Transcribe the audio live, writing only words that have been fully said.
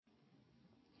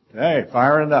Okay,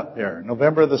 firing it up here.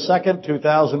 November the 2nd,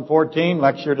 2014,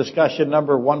 lecture discussion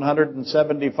number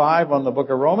 175 on the book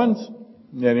of Romans.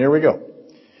 And here we go.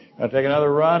 I'll take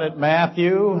another run at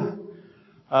Matthew,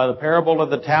 the parable of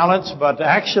the talents, but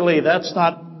actually that's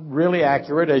not really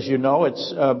accurate. As you know,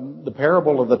 it's the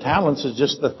parable of the talents is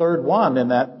just the third one in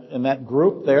that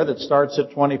group there that starts at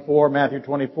Matthew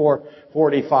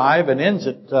 24:45 and ends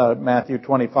at Matthew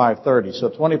 25:30. So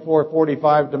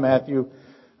 24:45 to Matthew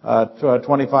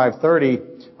 25:30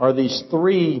 are these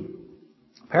three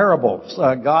parables.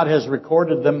 God has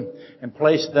recorded them and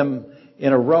placed them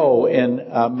in a row in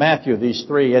Matthew, these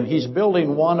three, and he's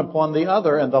building one upon the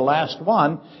other, and the last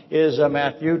one is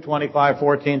Matthew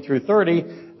 25:14 through 30,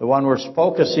 the one we're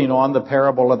focusing on, the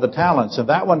parable of the talents. And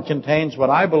that one contains what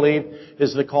I believe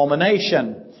is the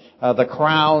culmination,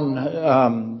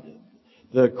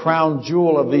 the crown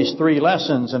jewel of these three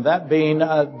lessons, and that being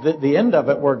the end of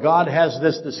it, where God has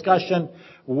this discussion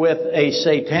with a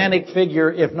satanic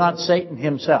figure, if not Satan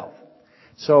himself.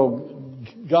 So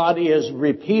God is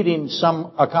repeating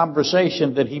a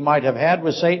conversation that he might have had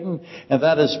with Satan, and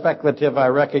that is speculative, I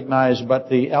recognize, but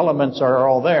the elements are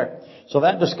all there. So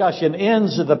that discussion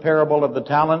ends the parable of the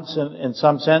talents in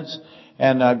some sense,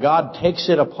 and God takes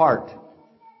it apart.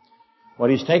 What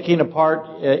he's taking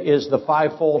apart is the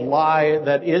fivefold lie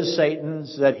that is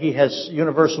Satan's, that he has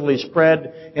universally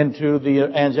spread into the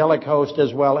angelic host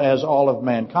as well as all of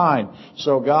mankind.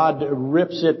 So God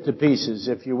rips it to pieces,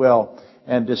 if you will,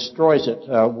 and destroys it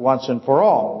once and for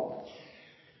all.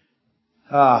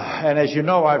 And as you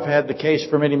know, I've had the case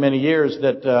for many, many years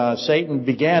that Satan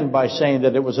began by saying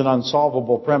that it was an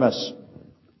unsolvable premise.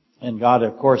 And God,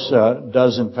 of course,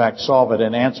 does in fact solve it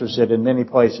and answers it in many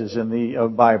places in the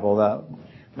Bible.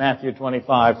 Matthew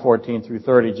 25:14 through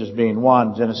 30 just being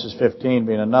one, Genesis 15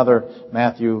 being another,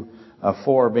 Matthew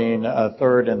 4 being a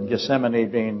third, and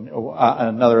Gethsemane being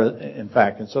another, in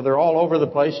fact. And so they're all over the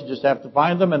place. You just have to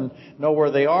find them and know where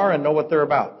they are and know what they're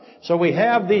about. So we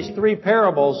have these three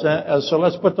parables, so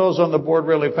let's put those on the board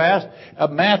really fast.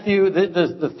 Matthew,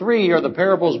 the three, or the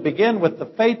parables, begin with the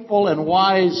faithful and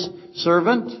wise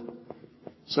servant.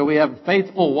 So we have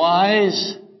faithful,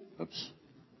 wise,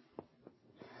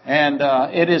 and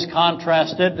it is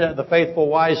contrasted, the faithful,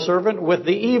 wise servant, with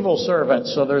the evil servant.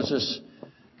 So there's this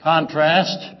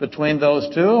contrast between those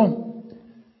two,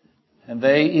 and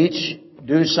they each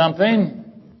do something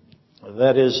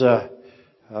that is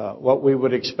what we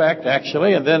would expect,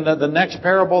 actually. And then the next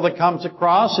parable that comes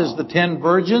across is the 10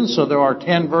 virgins. So there are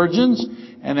 10 virgins,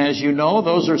 and as you know,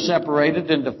 those are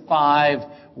separated into 5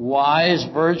 wise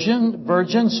virgins.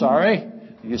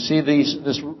 You see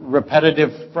this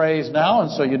repetitive phrase now,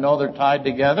 and so you know they're tied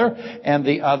together. And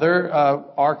the other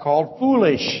are called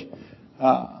foolish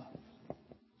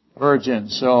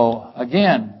virgins. So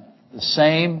again, the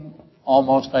same,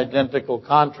 almost identical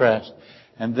contrast.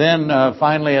 And then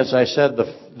finally, as I said,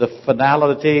 the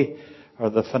finality, or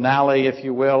the finale, if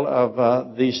you will,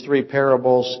 of these three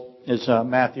parables is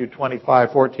Matthew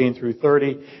 25:14 through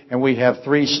 30. And we have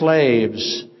 3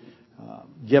 slaves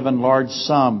given large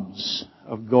sums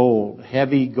of gold,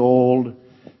 heavy gold,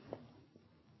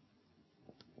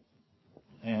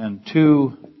 and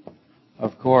 2,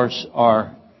 of course,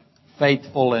 are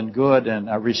faithful and good and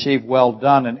receive well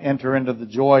done and enter into the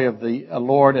joy of the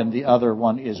Lord, and the other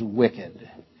one is wicked,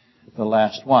 the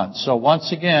last one. So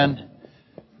once again,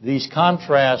 these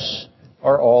contrasts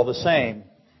are all the same,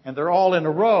 and they're all in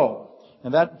a row.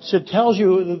 And that tells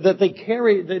you that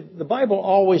the Bible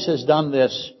always has done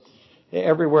this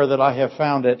everywhere that I have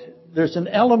found it. There's an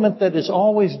element that is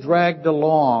always dragged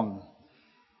along,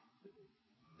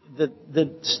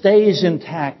 that stays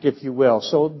intact, if you will.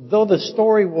 So though the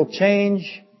story will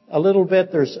change a little bit,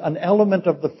 there's an element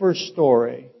of the first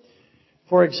story.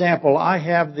 For example, I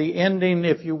have the ending,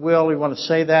 if you will, we want to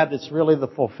say that. It's really the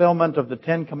fulfillment of the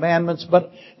 10 Commandments.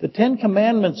 But the 10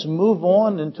 Commandments move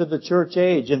on into the church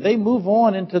age, and they move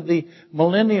on into the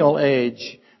millennial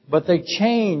age. But they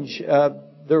change,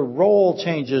 their role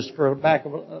changes, for lack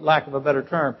of a better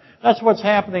term. That's what's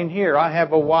happening here. I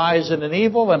have a wise and an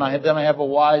evil, and then I have a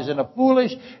wise and a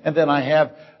foolish, and then I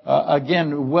have,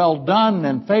 again, well done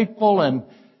and faithful and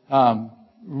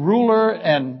ruler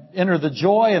and enter the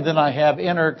joy, and then I have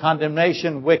inner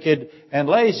condemnation, wicked and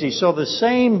lazy. So the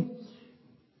same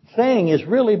thing is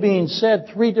really being said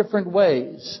 3 different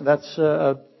ways. That's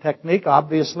a technique,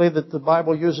 obviously, that the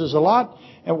Bible uses a lot.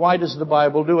 And why does the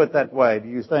Bible do it that way, do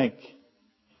you think?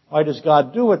 Why does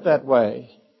God do it that way?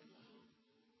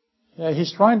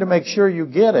 He's trying to make sure you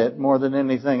get it more than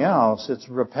anything else. It's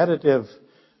repetitive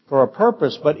for a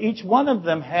purpose, but each one of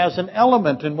them has an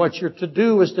element, and what you're to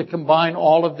do is to combine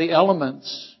all of the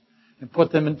elements and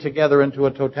put them together into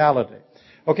a totality.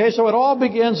 Okay, so it all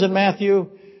begins in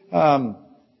Matthew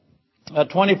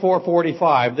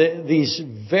 24:45. These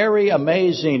very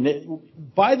amazing,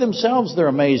 by themselves they're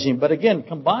amazing, but again,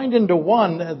 combined into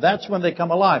one, that's when they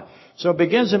come alive. So it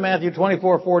begins in Matthew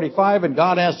 24:45, and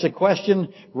God asks a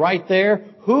question right there.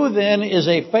 Who then is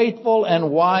a faithful and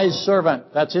wise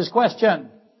servant? That's His question.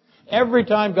 Every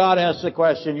time God asks a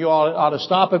question, you ought to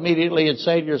stop immediately and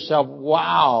say to yourself,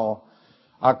 wow,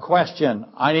 a question.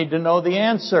 I need to know the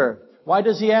answer. Why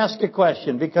does He ask a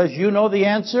question? Because you know the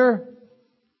answer?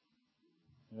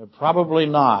 Probably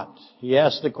not. He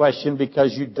asked the question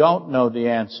because you don't know the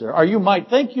answer. Or you might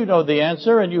think you know the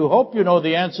answer, and you hope you know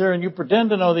the answer, and you pretend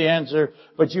to know the answer,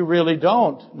 but you really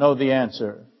don't know the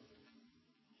answer.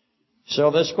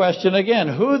 So this question again,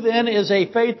 who then is a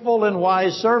faithful and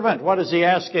wise servant? What is He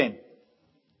asking?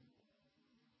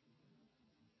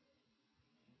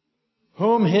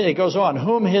 It goes on,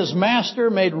 whom his master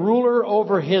made ruler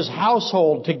over his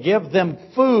household to give them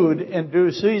food in due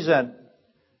season.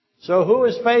 So who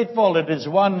is faithful? It is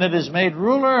one that is made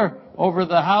ruler over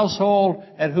the household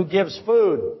and who gives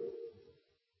food.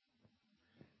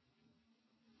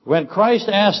 When Christ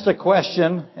asked a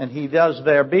question, and He does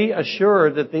there, be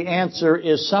assured that the answer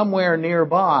is somewhere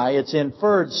nearby. It's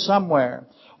inferred somewhere.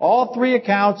 All three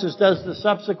accounts, as does the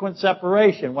subsequent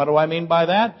separation. What do I mean by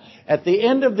that? At the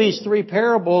end of these three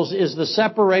parables is the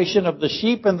separation of the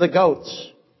sheep and the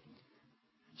goats.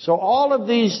 So all of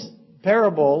these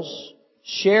parables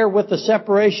share with the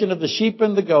separation of the sheep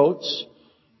and the goats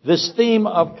this theme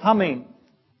of coming.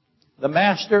 The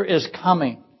Master is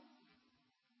coming.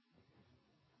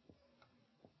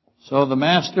 So the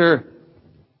Master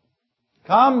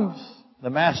comes,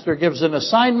 the Master gives an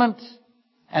assignment,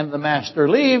 and the Master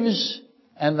leaves,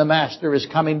 and the Master is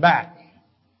coming back.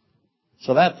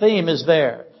 So that theme is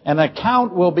there. An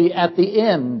account will be at the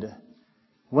end.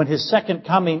 When His second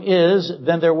coming is,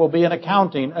 then there will be an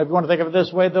accounting. If you want to think of it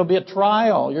this way, there'll be a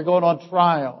trial. You're going on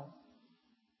trial.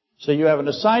 So you have an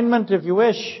assignment, if you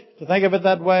wish, to think of it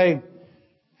that way.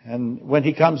 And when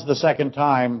He comes the second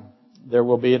time, there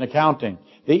will be an accounting.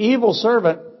 The evil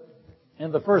servant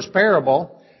in the first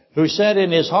parable, who said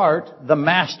in his heart, the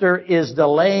Master is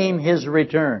delaying His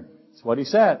return. That's what he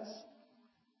says.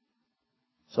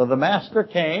 So the Master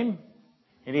came,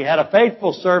 and he had a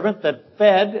faithful servant that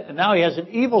fed, and now he has an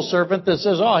evil servant that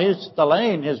says, oh, he's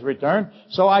delaying His return,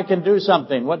 so I can do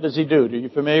something. What does he do? Are you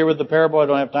familiar with the parable? I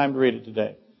don't have time to read it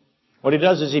today. What he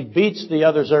does is he beats the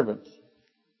other servants.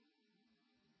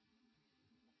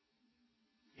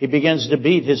 He begins to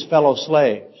beat his fellow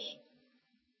slaves.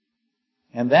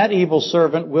 And that evil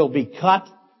servant will be cut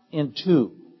in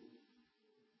two.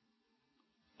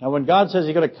 Now when God says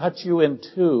He's going to cut you in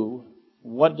two,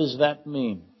 what does that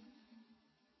mean?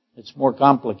 It's more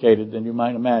complicated than you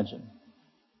might imagine.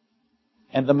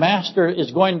 And the Master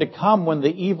is going to come when the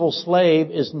evil slave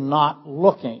is not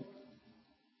looking.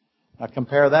 Now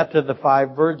compare that to the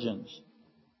 5 virgins.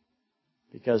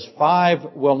 Because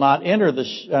 5 will not enter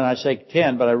and I say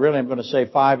 10, but I really am going to say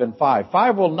 5 and 5.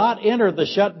 5 will not enter the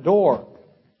shut door.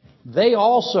 They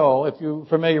also, if you're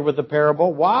familiar with the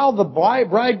parable, while the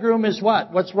bridegroom is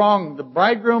what? What's wrong? The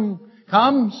bridegroom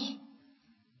comes.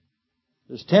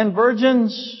 There's 10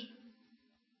 virgins.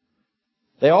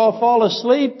 They all fall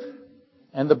asleep,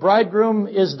 and the bridegroom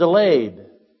is delayed.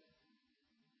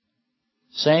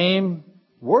 Same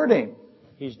wording.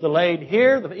 He's delayed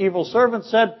here. The evil servant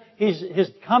said his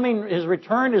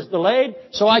return is delayed,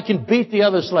 so I can beat the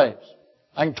other slaves.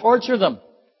 I can torture them.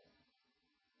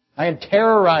 I can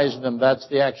terrorize them. That's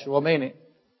the actual meaning.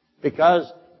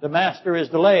 Because the Master is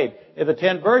delayed. If the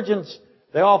 10 virgins,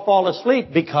 they all fall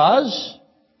asleep because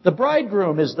the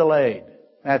bridegroom is delayed.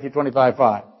 Matthew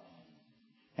 25:5.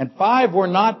 And 5 were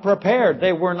not prepared.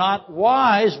 They were not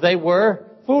wise. They were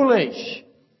foolish.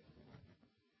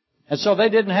 And so they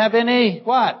didn't have any,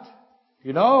 what?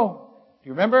 You know? Do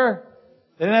you remember?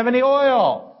 They didn't have any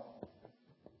oil.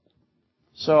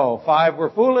 So 5 were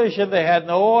foolish and they had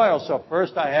no oil. So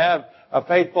first I have a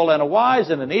faithful and a wise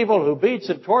and an evil who beats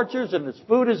and tortures and his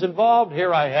food is involved.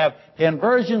 Here I have 10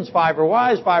 virgins, 5 are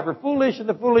wise, 5 are foolish, and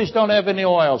the foolish don't have any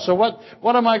oil. So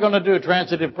what am I going to do?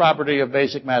 Transitive property of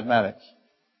basic mathematics.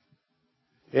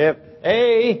 If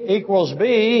A equals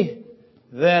B,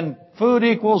 then food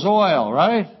equals oil,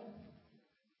 right?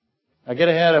 Now get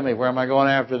ahead of me. Where am I going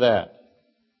after that?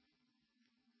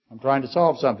 I'm trying to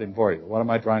solve something for you. What am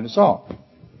I trying to solve?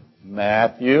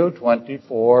 Matthew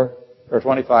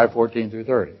 25:14 through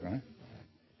 30, right?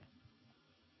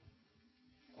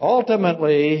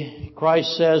 Ultimately,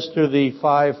 Christ says to the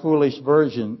 5 foolish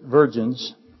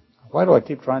virgins, why do I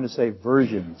keep trying to say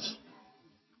virgins?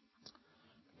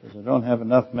 because I don't have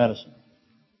enough medicine.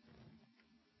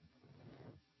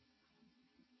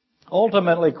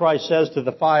 Ultimately, Christ says to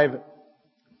the 5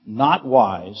 not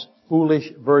wise,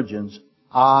 foolish virgins,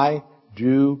 I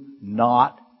do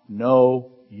not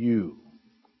know you.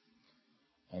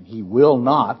 And He will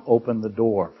not open the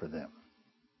door for them.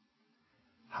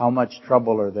 How much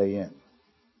trouble are they in?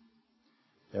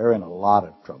 They're in a lot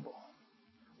of trouble.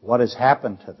 What has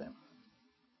happened to them?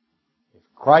 If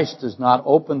Christ does not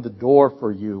open the door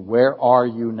for you, where are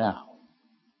you now?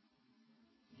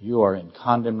 You are in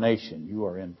condemnation. You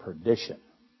are in perdition.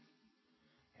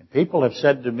 And people have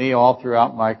said to me all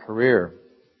throughout my career,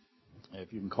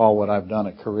 if you can call what I've done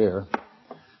a career,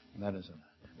 and that is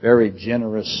a very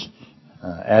generous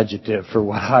adjective for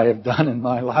what I have done in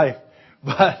my life,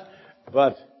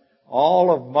 but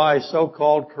all of my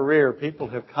so-called career, people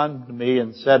have come to me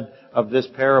and said of this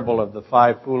parable of the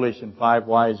 5 foolish and 5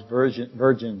 wise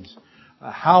virgins,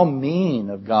 how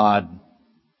mean of God.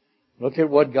 Look at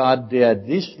what God did.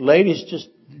 These ladies just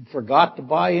forgot to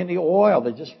buy any oil.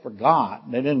 They just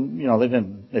forgot.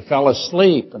 They fell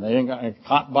asleep and they didn't get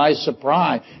caught by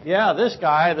surprise. Yeah, this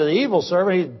guy, the evil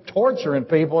servant, he's torturing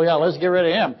people. Yeah, let's get rid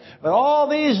of him. But all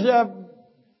these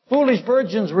foolish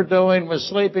virgins were doing was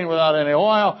sleeping without any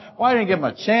oil. Why didn't give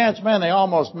them a chance? Man, they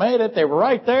almost made it. They were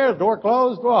right there. The door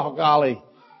closed. Oh, golly.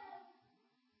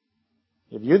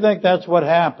 If you think that's what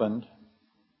happened,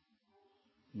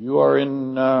 you are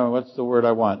in, what's the word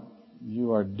I want?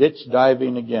 You are ditch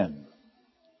diving again.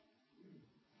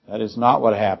 That is not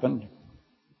what happened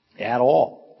at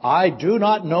all. I do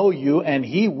not know you, and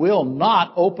He will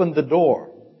not open the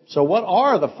door. So what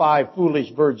are the 5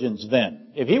 foolish virgins then?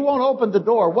 If He won't open the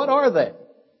door, what are they?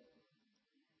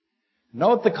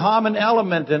 Note the common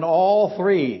element in all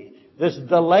 3. This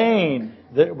delaying.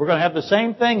 We're going to have the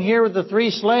same thing here with the 3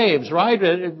 slaves, right?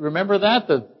 Remember that?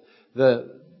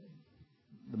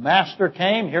 The master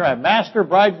came. Here I have master,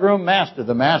 bridegroom, master.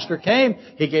 The master came.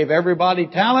 He gave everybody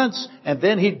talents. And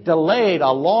then He delayed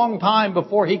a long time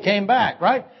before He came back,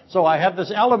 right? So I have this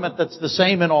element that's the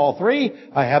same in all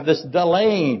 3. I have this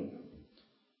delaying.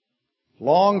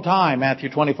 Long time, Matthew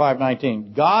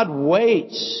 25:19. God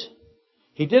waits.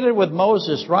 He did it with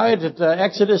Moses, right? At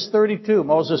Exodus 32.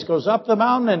 Moses goes up the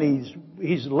mountain and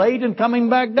he's late in coming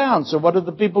back down. So what do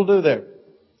the people do there?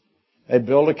 They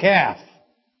build a calf.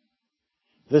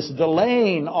 This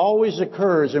delaying always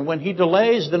occurs, and when He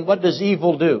delays, then what does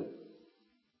evil do?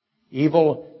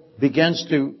 Evil begins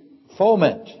to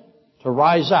foment, to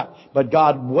rise up. But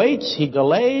God waits, He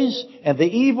delays, and the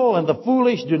evil and the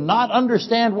foolish do not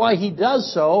understand why He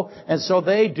does so, and so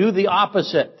they do the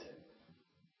opposite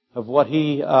of what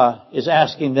He is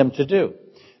asking them to do.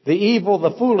 The evil,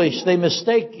 the foolish, they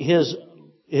mistake His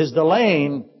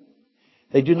delaying.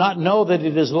 They do not know that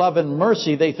it is love and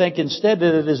mercy. They think instead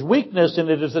that it is weakness and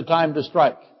it is the time to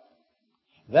strike.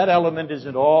 That element is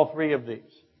in all 3 of these.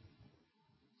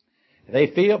 They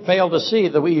fail to see,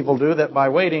 the evil do, that by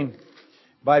waiting,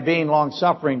 by being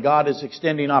long-suffering, God is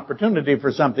extending opportunity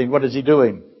for something. What is He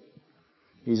doing?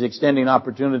 He's extending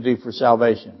opportunity for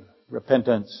salvation,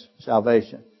 repentance,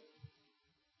 salvation.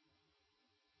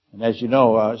 And as you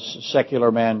know,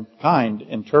 secular mankind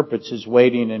interprets His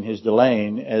waiting and His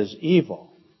delaying as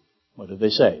evil. What do they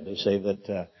say? They say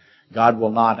that God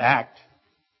will not act.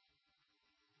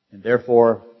 And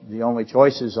therefore, the only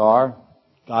choices are,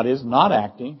 God is not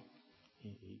acting.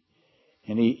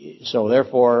 So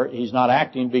therefore, He's not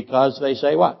acting because they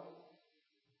say what?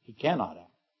 He cannot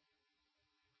act.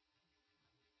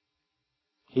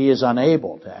 He is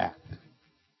unable to act.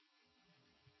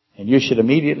 And you should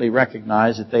immediately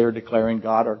recognize that they are declaring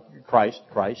God or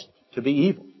Christ to be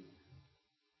evil.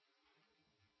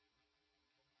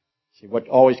 See, what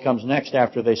always comes next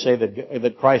after they say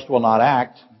that Christ will not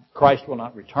act, Christ will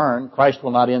not return, Christ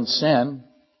will not end sin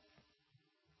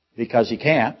because He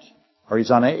can't, or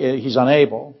He's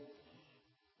unable.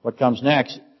 What comes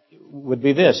next would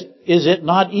be this. Is it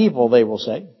not evil, they will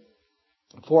say,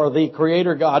 for the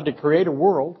Creator God to create a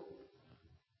world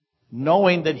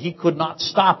knowing that He could not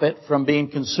stop it from being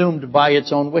consumed by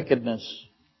its own wickedness?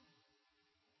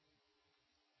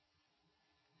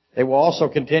 They will also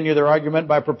continue their argument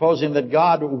by proposing that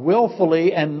God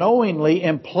willfully and knowingly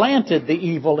implanted the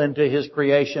evil into His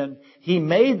creation. He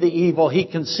made the evil, He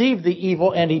conceived the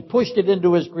evil, and He pushed it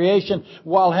into His creation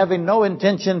while having no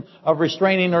intention of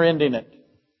restraining or ending it.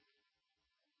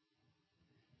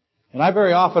 And I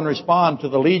very often respond to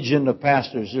the legion of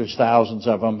pastors, there's thousands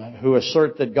of them, who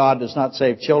assert that God does not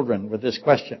save children with this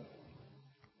question.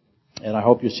 And I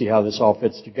hope you see how this all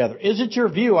fits together. Is it your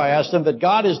view, I asked them, that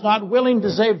God is not willing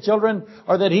to save children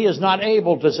or that He is not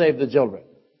able to save the children?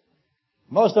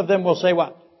 Most of them will say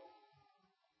what?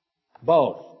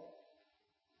 Both.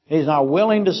 He's not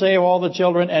willing to save all the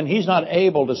children, and He's not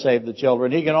able to save the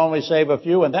children. He can only save a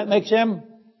few, and that makes Him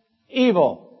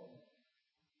evil.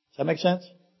 Does that make sense?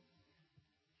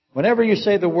 Whenever you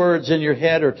say the words in your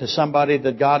head or to somebody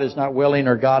that God is not willing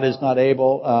or God is not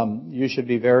able, you should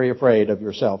be very afraid of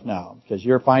yourself now, because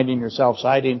you're finding yourself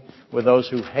siding with those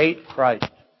who hate Christ.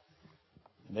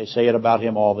 And they say it about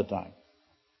Him all the time.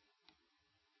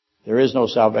 There is no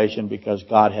salvation because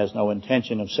God has no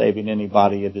intention of saving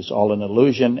anybody. It is all an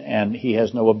illusion, and He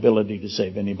has no ability to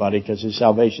save anybody because His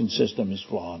salvation system is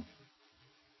flawed.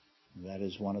 That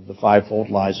is one of the fivefold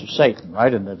lies of Satan,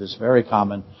 right? And that is very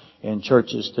common in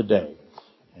churches today.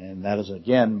 And that is,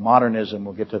 again, modernism.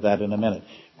 We'll get to that in a minute.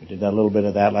 We did a little bit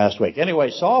of that last week. Anyway,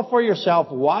 solve for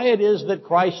yourself why it is that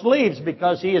Christ leaves,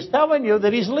 because He is telling you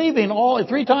that He's leaving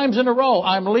 3 times in a row.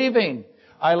 I'm leaving.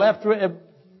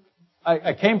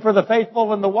 I came for the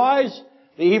faithful and the wise.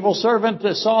 The evil servant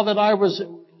saw that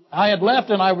I had left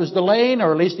and I was delaying,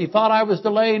 or at least he thought I was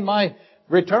delaying my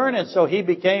return, and so he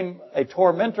became a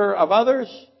tormentor of others.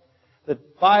 The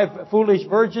 5 foolish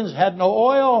virgins had no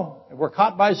oil, were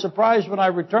caught by surprise when I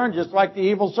returned, just like the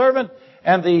evil servant,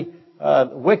 and the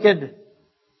wicked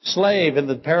slave in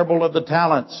the parable of the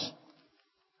talents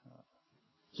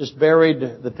just buried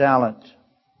the talent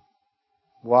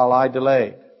while I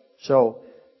delayed. So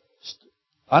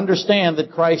understand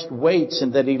that Christ waits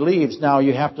and that He leaves. Now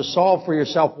you have to solve for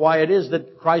yourself why it is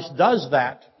that Christ does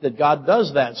that God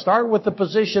does that. Start with the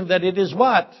position that it is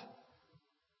what?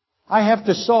 I have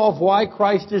to solve why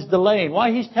Christ is delaying.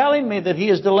 Why He's telling me that He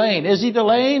is delaying. Is He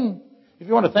delaying? If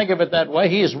you want to think of it that way,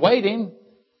 He is waiting.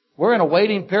 We're in a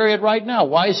waiting period right now.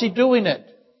 Why is He doing it?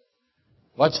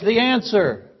 What's the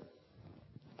answer?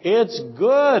 It's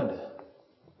good.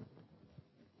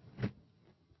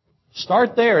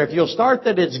 Start there. If you'll start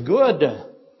that it's good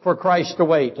for Christ to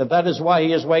wait, and that is why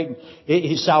He is waiting.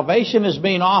 His salvation is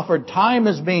being offered. Time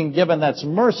is being given. That's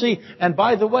mercy. And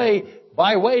by the way,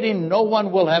 by waiting, no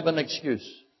one will have an excuse.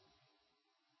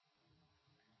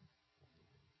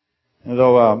 And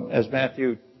though, as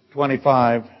Matthew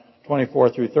 25, 24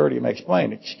 through 30 may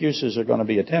explain, excuses are going to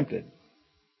be attempted.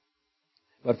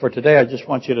 But for today, I just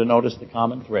want you to notice the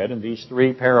common thread in these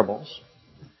 3 parables.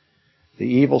 The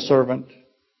evil servant,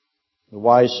 the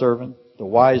wise servant, the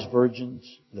wise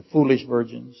virgins, the foolish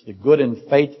virgins, the good and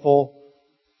faithful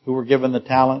who were given the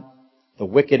talent, the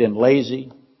wicked and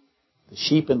lazy, the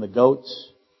sheep and the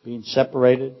goats being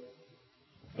separated.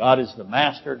 God is the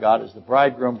master, God is the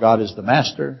bridegroom, God is the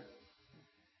master.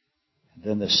 And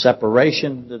then the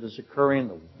separation that is occurring,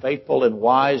 the faithful and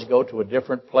wise go to a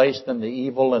different place than the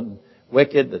evil and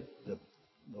wicked. The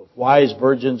wise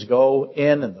virgins go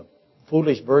in, and the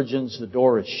foolish virgins, the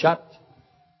door is shut.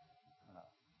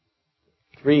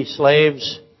 3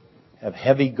 slaves have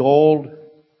heavy gold.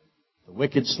 The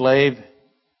wicked slave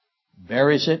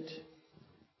buries it.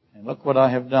 And look what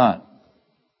I have done.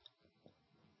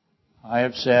 I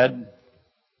have said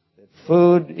that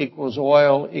food equals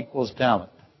oil equals talent.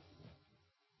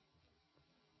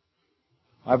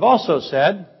 I've also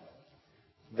said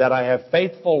that I have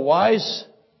faithful, wise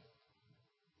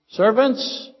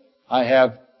servants. I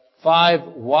have 5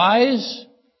 wise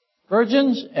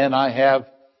virgins, and I have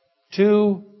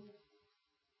 2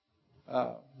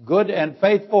 good and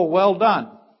faithful, well done.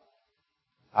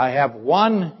 I have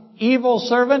 1 evil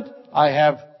servant. I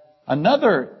have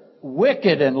another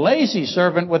wicked and lazy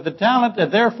servant with the talent,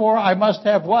 and therefore I must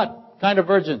have what kind of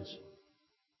virgins?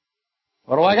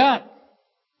 What do I got?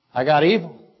 I got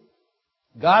evil.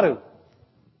 Got to.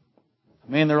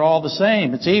 I mean, they're all the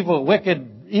same. It's evil,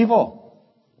 wicked, evil.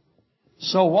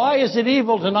 So why is it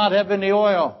evil to not have any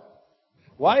oil?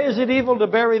 Why is it evil to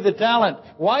bury the talent?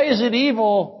 Why is it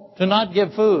evil to not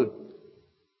give food?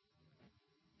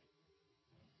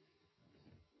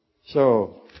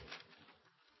 So,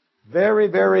 very,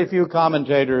 very few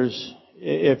commentators,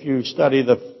 if you study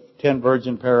the 10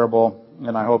 virgin parable,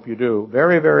 and I hope you do,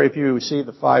 very, very few see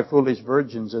the 5 foolish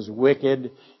virgins as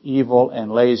wicked, evil,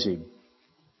 and lazy.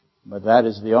 But that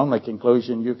is the only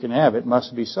conclusion you can have. It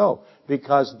must be so.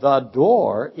 Because the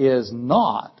door is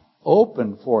not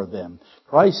open for them.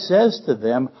 Christ says to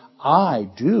them, I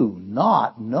do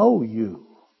not know you.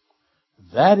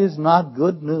 That is not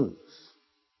good news.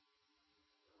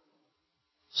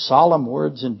 Solemn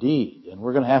words indeed. And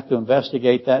we're going to have to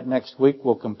investigate that next week.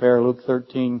 We'll compare Luke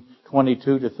 13:22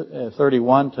 to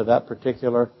 31 to that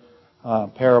particular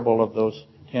parable of those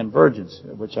 10 virgins,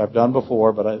 which I've done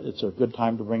before, but it's a good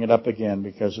time to bring it up again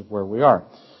because of where we are.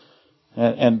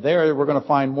 And there we're going to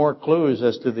find more clues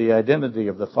as to the identity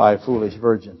of the 5 foolish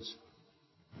virgins,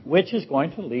 which is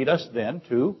going to lead us then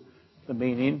to the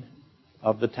meaning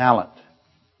of the talent.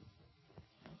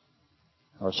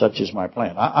 Or such is my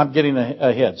plan. I'm getting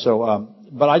ahead. So,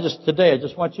 but today I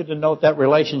just want you to note that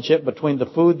relationship between the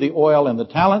food, the oil, and the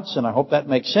talents, and I hope that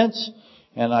makes sense.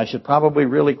 And I should probably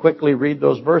really quickly read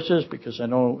those verses because I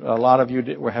know a lot of you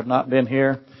have not been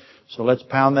here. So let's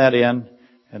pound that in,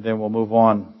 and then we'll move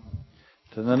on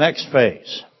to the next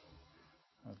phase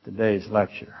of today's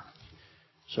lecture.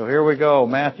 So here we go,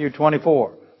 Matthew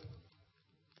 24.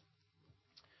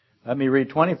 Let me read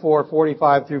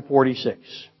 24:45 through 46.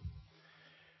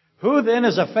 Who then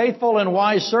is a faithful and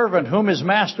wise servant whom his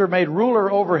master made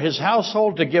ruler over his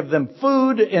household to give them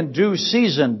food in due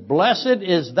season? Blessed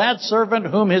is that servant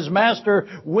whom his master,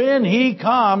 when he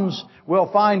comes,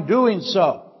 will find doing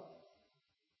so.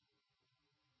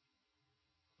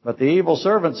 But the evil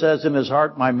servant says in his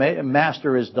heart, my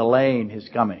master is delaying his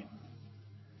coming.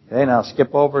 Okay, now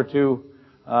skip over to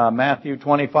Matthew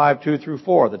 25:2 through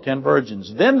 4, the 10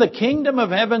 virgins. Then the kingdom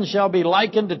of heaven shall be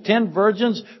likened to 10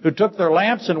 virgins who took their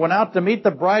lamps and went out to meet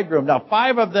the bridegroom. Now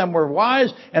 5 of them were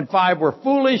wise and 5 were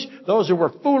foolish. Those who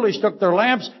were foolish took their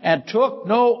lamps and took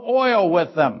no oil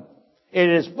with them. It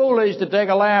is foolish to take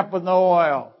a lamp with no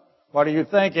oil. What are you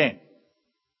thinking?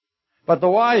 But the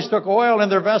wise took oil in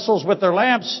their vessels with their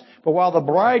lamps. But while the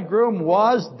bridegroom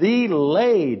was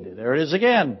delayed, there it is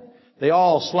again, they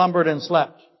all slumbered and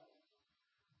slept.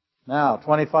 Now,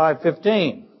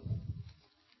 25:15.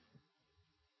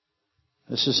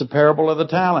 This is the parable of the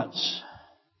talents.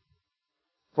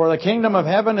 For the kingdom of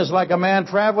heaven is like a man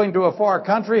traveling to a far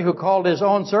country who called his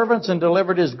own servants and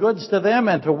delivered his goods to them.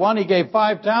 And to one he gave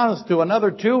 5 talents, to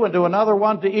another 2, and to another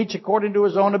 1, to each according to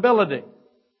his own ability.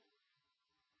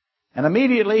 And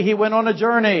immediately he went on a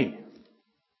journey.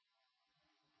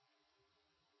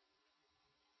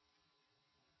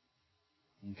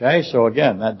 Okay, so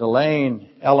again, that delaying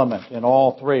element in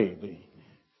all 3, the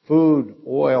food,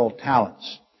 oil,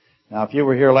 talents. Now, if you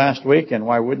were here last week, and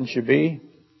why wouldn't you be?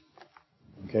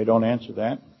 Okay, don't answer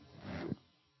that.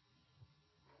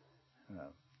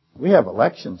 We have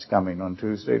elections coming on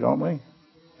Tuesday, don't we?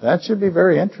 That should be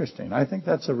very interesting. I think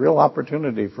that's a real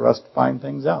opportunity for us to find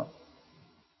things out.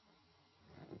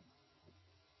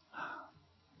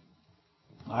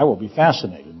 I will be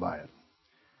fascinated by it.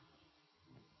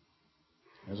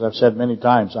 As I've said many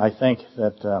times, I think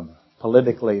that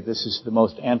politically this is the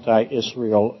most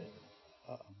anti-Israel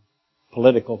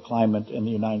political climate in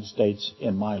the United States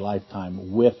in my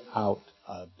lifetime, without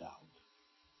a doubt.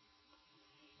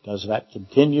 Does that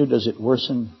continue? Does it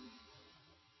worsen?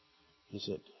 Is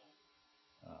it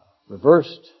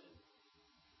reversed?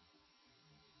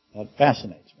 That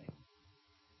fascinates me.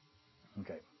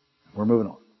 Okay, we're moving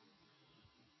on.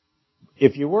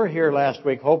 If you were here last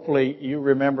week, hopefully you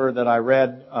remember that I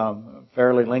read a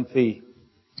fairly lengthy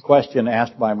question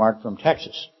asked by Mark from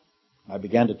Texas. I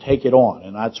began to take it on,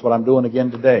 and that's what I'm doing again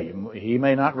today. He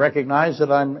may not recognize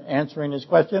that I'm answering his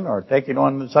question or taking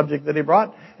on the subject that he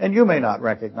brought, and you may not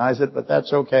recognize it, but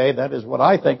that's okay. That is what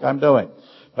I think I'm doing.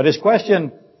 But his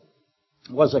question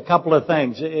was a couple of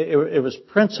things. It was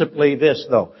principally this,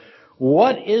 though.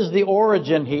 What is the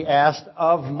origin, he asked,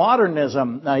 of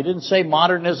modernism? Now, he didn't say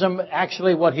modernism.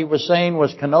 Actually, what he was saying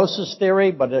was kenosis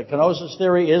theory, but kenosis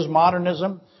theory is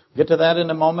modernism. We'll get to that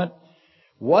in a moment.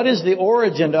 What is the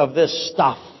origin of this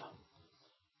stuff?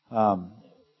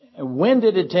 When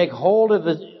did it take hold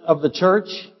of the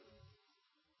church?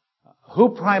 Who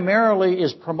primarily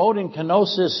is promoting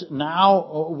kenosis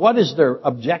now? What is their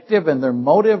objective and their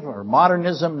motive, or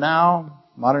modernism now?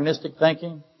 Modernistic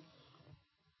thinking?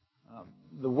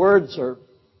 The words are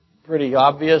pretty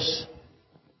obvious.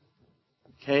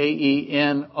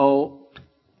 K-E-N-O-O.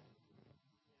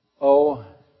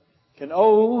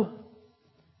 Keno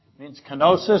means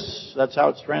kenosis. That's how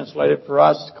it's translated for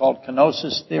us. It's called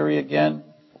kenosis theory again.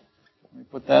 Let me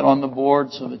put that on the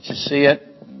board so that you see it.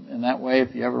 And that way,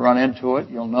 if you ever run into it,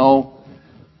 you'll know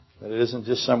that it isn't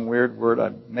just some weird word I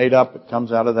made up. It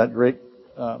comes out of that Greek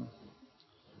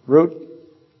root.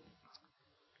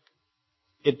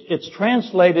 It's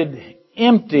translated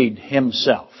emptied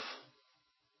himself.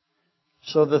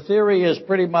 So the theory is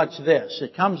pretty much this.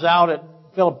 It comes out at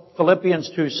Philippians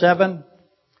 2:7.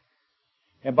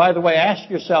 And by the way, ask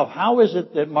yourself, how is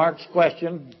it that Mark's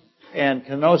question and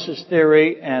kenosis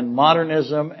theory and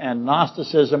modernism and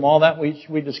Gnosticism, all that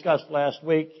we discussed last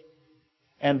week,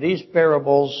 and these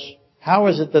parables, how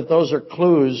is it that those are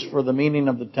clues for the meaning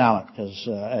of the talent? Because,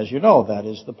 as you know, that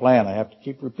is the plan. I have to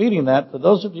keep repeating that for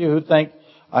those of you who think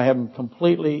I haven't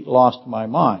completely lost my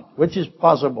mind, which is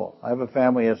possible. I have a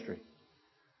family history.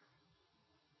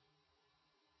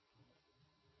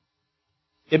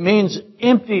 It means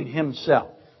emptied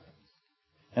himself.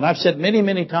 And I've said many,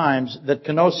 many times that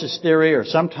kenosis theory, or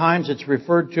sometimes it's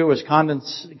referred to as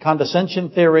condescension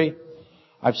theory.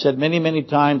 I've said many, many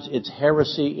times it's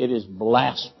heresy. It is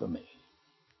blasphemy.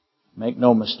 Make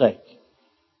no mistake.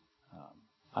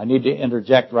 I need to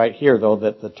interject right here, though,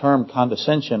 that the term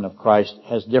condescension of Christ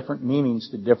has different meanings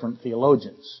to different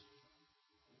theologians.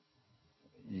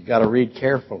 You've got to read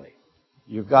carefully.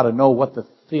 You've got to know what the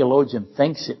theologian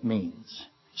thinks it means,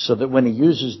 so that when he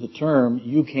uses the term,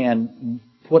 you can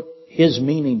put his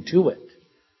meaning to it,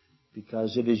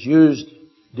 because it is used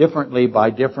differently by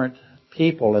different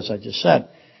people, as I just said.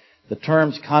 The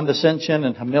terms condescension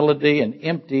and humility and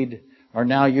emptied are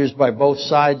now used by both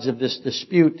sides of this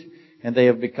dispute, and they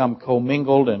have become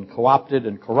commingled and co-opted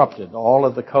and corrupted, all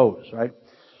of the co's, right?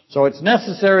 So it's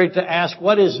necessary to ask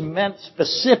what is meant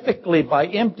specifically by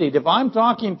emptied. If I'm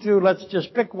talking to, let's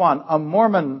just pick one, a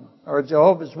Mormon or a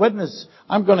Jehovah's Witness,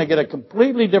 I'm going to get a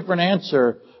completely different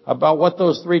answer about what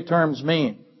those three terms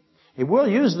mean. He will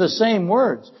use the same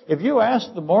words. If you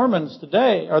ask the Mormons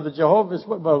today, or the Jehovah's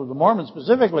Witnesses, well, the Mormons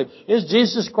specifically, is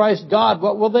Jesus Christ God?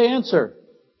 What will they answer?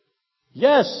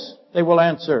 Yes, they will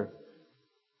answer.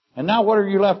 And now what are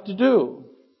you left to do?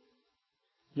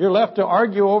 You're left to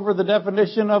argue over the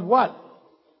definition of what?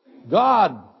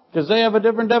 God. Because they have a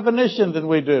different definition than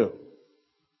we do.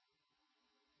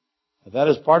 But that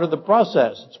is part of the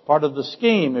process. It's part of the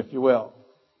scheme, if you will.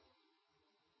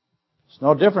 It's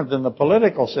no different than the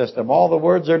political system. All the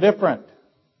words are different.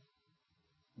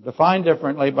 Defined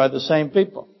differently by the same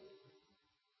people.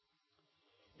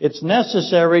 It's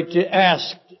necessary to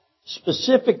ask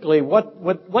specifically,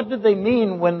 what did they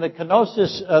mean when the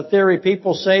kenosis theory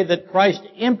people say that Christ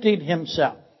emptied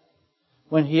himself,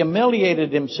 when he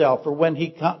humiliated himself, or when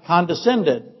he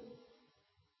condescended?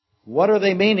 What are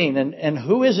they meaning, and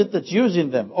who is it that's using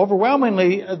them?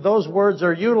 Overwhelmingly, those words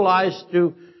are utilized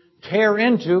to tear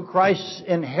into Christ's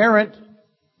inherent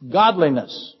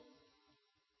godliness.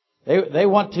 They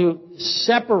want to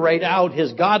separate out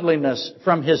his godliness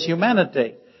from his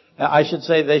humanity. I should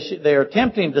say they are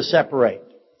attempting to separate.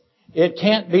 It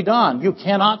can't be done. You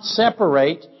cannot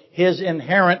separate his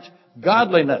inherent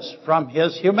godliness from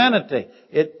his humanity.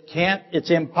 It's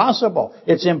impossible.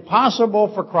 It's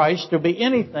impossible for Christ to be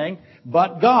anything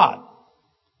but God.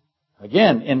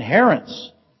 Again,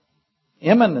 inherence,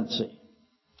 immanency,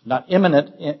 not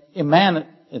immanent,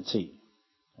 immanency.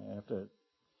 I have to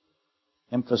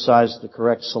emphasize the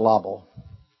correct syllable.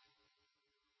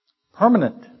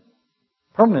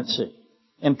 Permanency,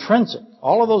 intrinsic.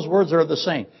 All of those words are the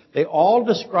same. They all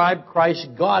describe Christ's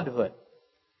godhood.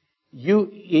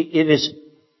 It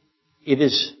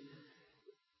is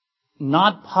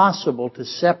not possible to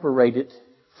separate it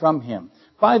from him.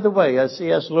 By the way,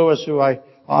 C.S. Lewis, who I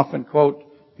often quote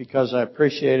because I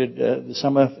appreciated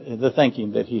some of the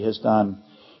thinking that he has done,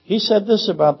 he said this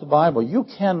about the Bible: you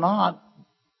cannot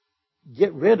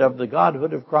get rid of the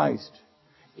godhood of Christ.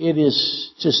 It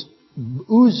is just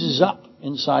oozes up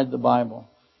inside the Bible.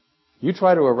 You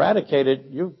try to eradicate it,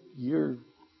 you're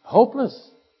hopeless.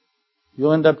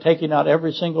 You'll end up taking out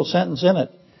every single sentence in it.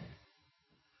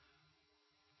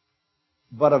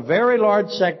 But a very large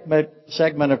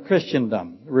segment of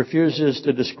Christendom refuses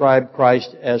to describe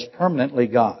Christ as permanently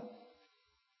God.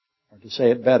 Or to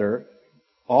say it better,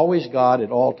 always God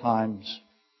at all times,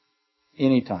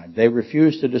 anytime. They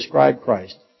refuse to describe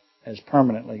Christ as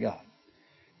permanently God.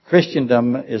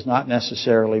 Christendom is not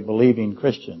necessarily believing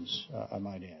Christians, I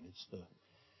might add. It's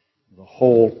the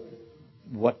whole,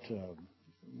 what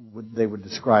they would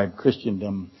describe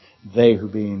Christendom, they who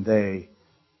being they,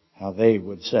 how they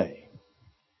would say.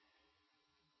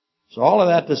 So all of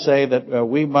that to say that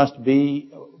we must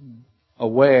be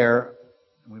aware,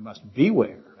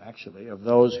 actually, of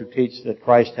those who teach that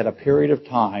Christ had a period of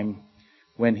time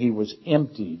when he was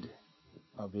emptied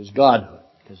of his godhood,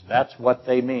 because that's what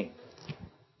they mean.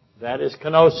 That is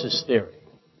kenosis theory.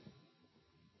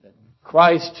 That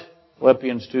Christ,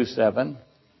 Philippians 2:7,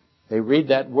 they read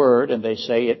that word and they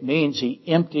say it means he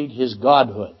emptied his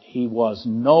godhood. He was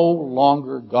no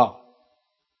longer God.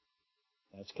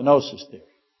 That's kenosis theory.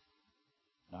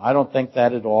 Now, I don't think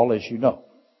that at all, as you know.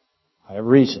 I have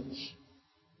reasons.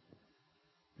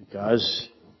 Because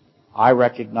I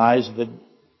recognize that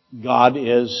God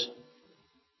is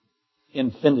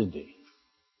infinity.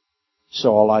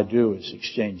 So all I do is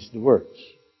exchange the words.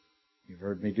 You've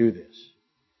heard me do this.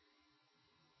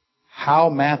 How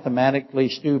mathematically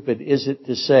stupid is it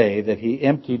to say that he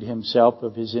emptied himself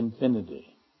of his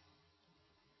infinity?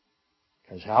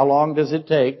 Because how long does it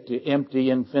take to empty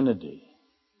infinity?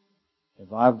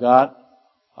 If I've got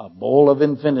a bowl of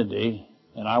infinity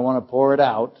and I want to pour it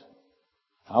out,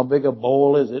 how big a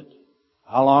bowl is it?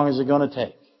 How long is it going to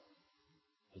take?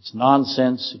 It's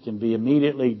nonsense. It can be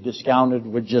immediately discounted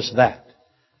with just that.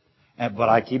 But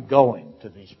I keep going to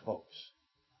these folks.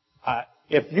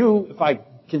 If I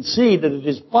concede that it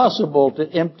is possible to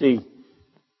empty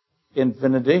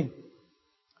infinity,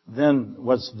 then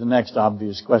what's the next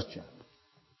obvious question?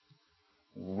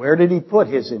 Where did he put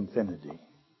his infinity?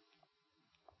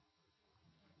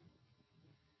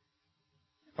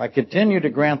 If I continue to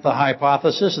grant the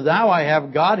hypothesis, now I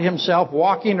have God himself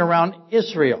walking around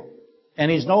Israel, and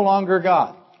he's no longer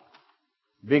God.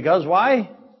 Because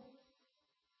why?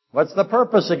 What's the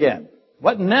purpose again?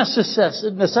 What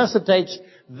necessitates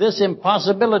this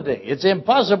impossibility? It's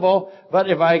impossible, but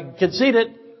if I concede it,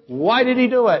 why did he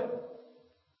do it?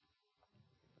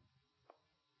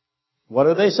 What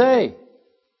do they say?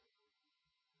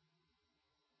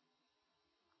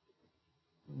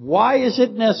 Why is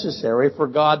it necessary for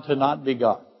God to not be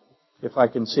God, if I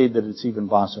concede that it's even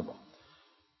possible?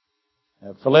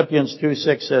 Philippians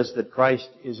 2:6 says that Christ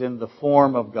is in the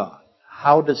form of God.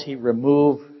 How does he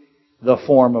remove the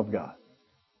form of God?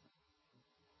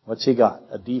 What's he got?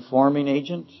 A deforming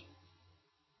agent?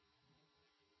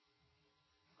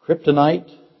 Kryptonite?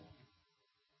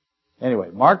 Anyway,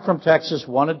 Mark from Texas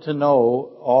wanted to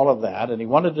know all of that, and he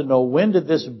wanted to know, when did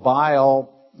this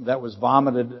bile that was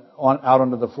vomited out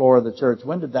onto the floor of the church,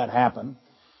 when did that happen?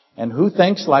 And who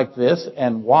thinks like this,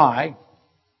 and why?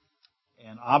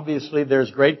 And obviously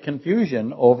there's great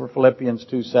confusion over Philippians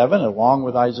 2:7, along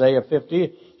with Isaiah 50,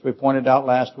 as we pointed out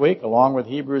last week, along with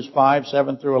Hebrews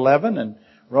 5:7 through 11, and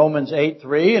Romans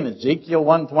 8:3, and Ezekiel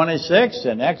 1:26,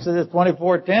 and Exodus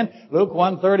 24:10, Luke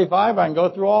 1:35. I can go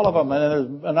through all of them, and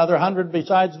there's another 100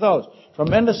 besides those.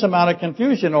 Tremendous amount of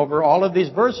confusion over all of these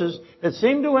verses that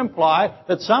seem to imply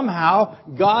that somehow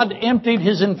God emptied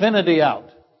his infinity out.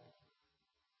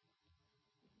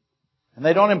 And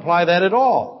they don't imply that at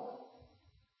all.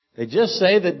 They just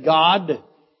say that God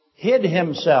hid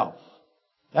himself.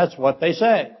 That's what they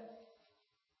say.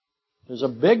 There's a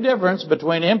big difference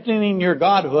between emptying your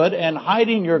godhood and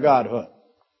hiding your godhood.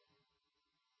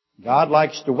 God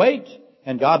likes to wait,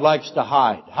 and God likes to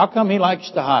hide. How come he likes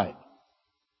to hide?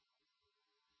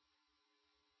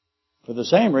 For the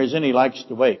same reason he likes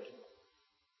to wait.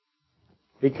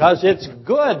 Because it's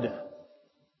good.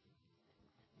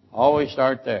 Always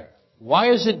start there.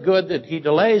 Why is it good that he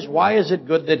delays? Why is it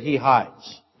good that he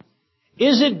hides?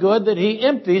 Is it good that he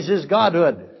empties his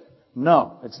godhood?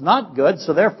 No, it's not good,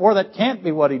 so therefore that can't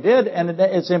be what he did, and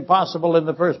it's impossible in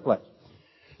the first place.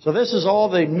 So this is all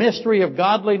the mystery of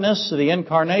godliness, the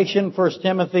incarnation, 1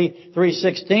 Timothy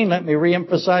 3:16. Let me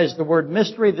reemphasize the word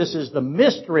mystery. This is the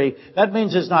mystery. That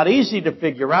means it's not easy to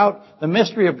figure out. The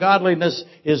mystery of godliness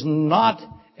is not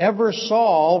ever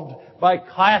solved by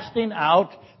casting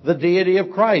out the deity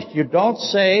of Christ. You don't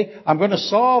say, I'm going to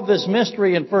solve this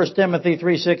mystery in 1 Timothy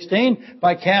 3:16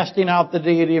 by casting out the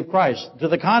deity of Christ. To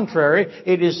the contrary,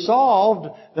 it is solved,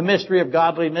 the mystery of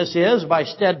godliness is, by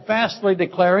steadfastly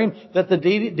declaring that the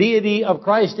deity of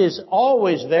Christ is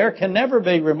always there, can never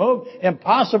be removed,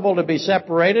 impossible to be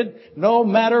separated, no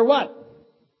matter what.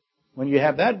 When you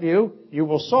have that view, you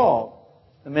will solve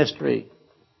the mystery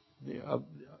of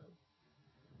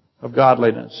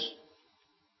godliness.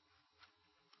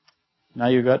 Now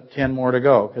you've got 10 more to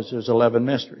go, because there's 11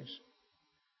 mysteries.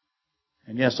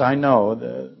 And yes, I know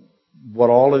what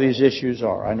all of these issues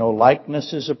are. I know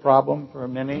likeness is a problem for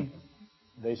many.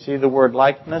 They see the word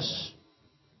likeness,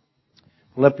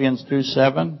 Philippians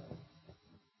 2:7,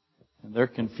 and they're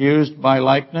confused by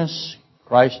likeness.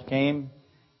 Christ came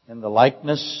in the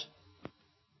likeness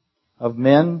of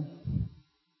men.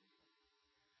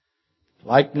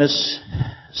 Likeness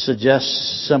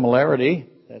suggests similarity.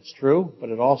 That's true, but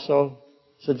it also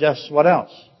suggests what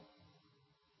else?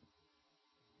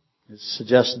 It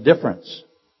suggests difference.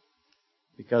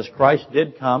 Because Christ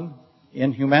did come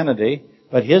in humanity,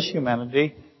 but his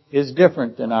humanity is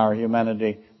different than our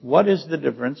humanity. What is the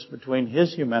difference between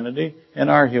his humanity and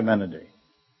our humanity?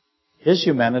 His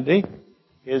humanity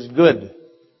is good,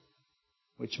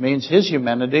 which means his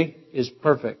humanity is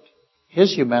perfect.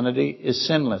 His humanity is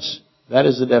sinless. That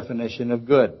is the definition of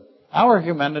good. Our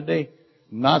humanity,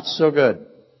 not so good.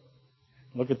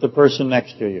 Look at the person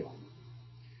next to you.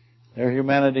 Their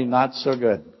humanity, not so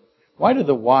good. Why do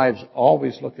the wives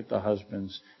always look at the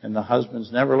husbands and the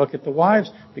husbands never look at the wives?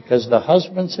 Because the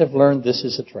husbands have learned this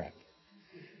is a trap.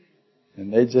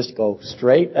 And they just go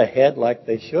straight ahead like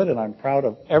they should, and I'm proud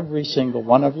of every single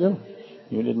one of you.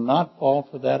 You did not fall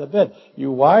for that a bit.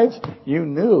 You wives, you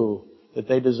knew that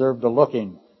they deserved a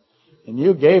looking. And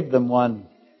you gave them one.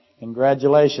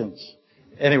 Congratulations.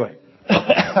 Anyway,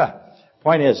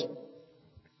 point is,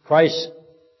 Christ's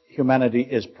humanity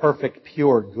is perfect,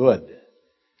 pure good.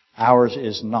 Ours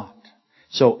is not.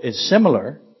 So it's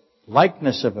similar,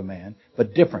 likeness of a man,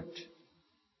 but different.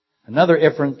 Another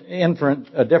difference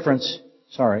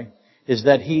is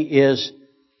that He is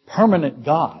permanent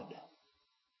God,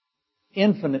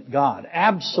 infinite God,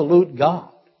 absolute God.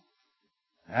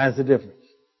 That's the difference.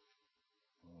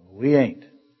 We ain't.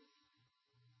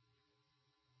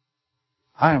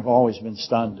 I have always been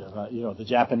stunned. The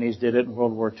Japanese did it in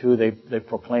World War II. They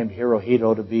proclaimed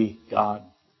Hirohito to be God.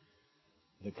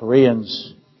 The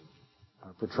Koreans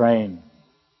are portraying,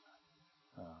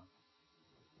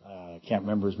 I can't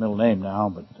remember his middle name now,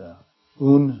 but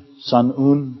Sun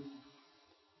Un.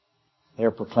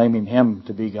 They're proclaiming him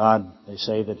to be God. They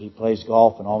say that he plays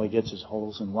golf and all he gets is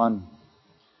holes in one.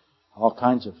 All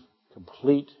kinds of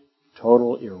complete,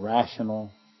 total,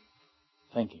 irrational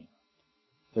thinking.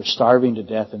 They're starving to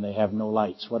death and they have no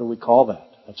lights. What do we call that?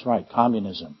 That's right,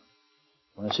 communism.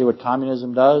 Want to see what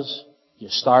communism does? You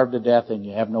starve to death and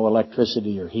you have no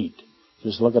electricity or heat.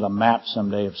 Just look at a map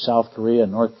someday of South Korea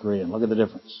and North Korea and look at the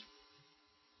difference.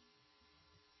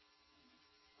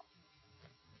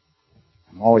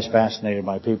 I'm always fascinated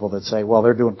by people that say, well,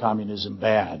 they're doing communism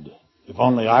bad. If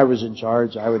only I was in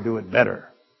charge, I would do it better.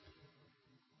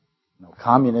 No,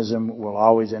 communism will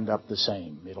always end up the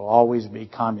same. It'll always be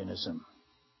communism.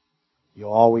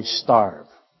 You'll always starve.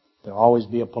 There'll always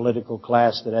be a political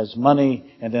class that has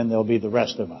money, and then there'll be the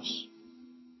rest of us.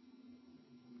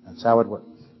 That's how it works.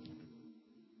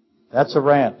 That's a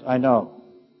rant, I know.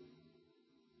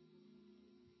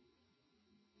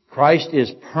 Christ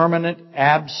is permanent,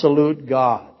 absolute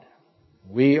God.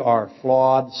 We are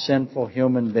flawed, sinful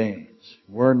human beings.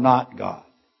 We're not God.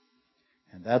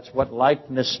 And that's what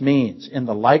likeness means. In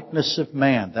the likeness of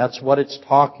man, that's what it's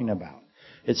talking about.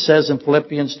 It says in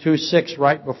Philippians 2:6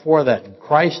 right before that,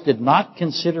 Christ did not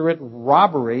consider it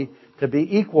robbery to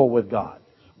be equal with God.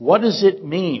 What does it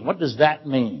mean? What does that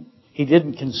mean? He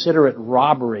didn't consider it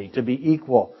robbery to be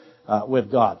equal with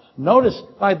God. Notice,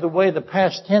 by the way, the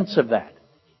past tense of that.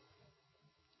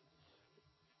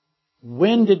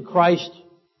 When did Christ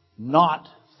not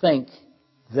think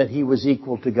that He was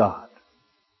equal to God?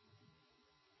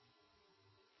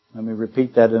 Let me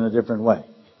repeat that in a different way.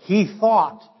 He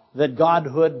thought that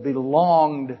Godhood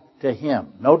belonged to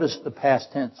Him. Notice the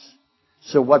past tense.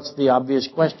 So what's the obvious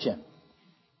question?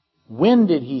 When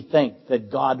did He think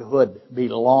that Godhood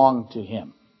belonged to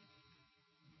Him?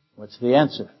 What's the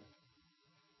answer?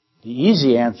 The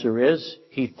easy answer is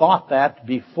He thought that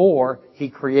before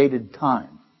He created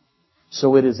time.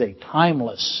 So it is a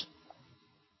timeless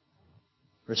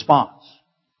response.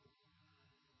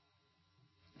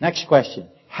 Next question.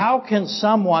 How can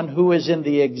someone who is in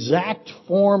the exact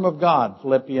form of God,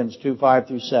 Philippians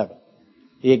 2:5-7,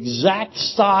 the exact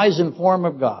size and form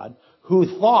of God,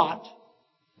 who thought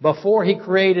before He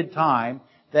created time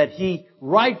that He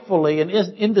rightfully and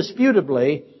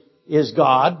indisputably is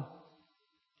God,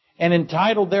 and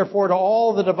entitled therefore to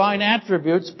all the divine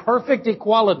attributes, perfect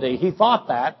equality, He thought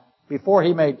that before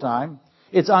He made time.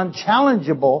 It's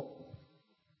unchallengeable,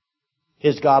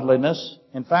 His godliness.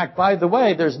 In fact, by the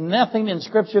way, there's nothing in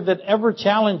Scripture that ever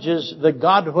challenges the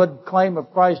Godhood claim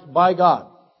of Christ by God,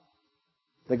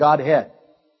 the Godhead.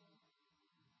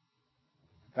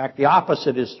 In fact, the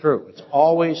opposite is true. It's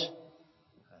always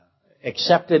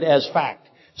accepted as fact.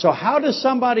 So how does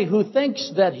somebody who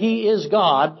thinks that He is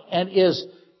God and is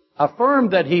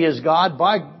affirmed that He is God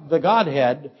by the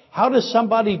Godhead, how does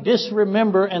somebody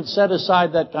disremember and set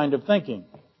aside that kind of thinking?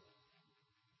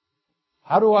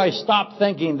 How do I stop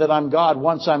thinking that I'm God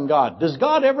once I'm God? Does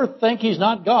God ever think He's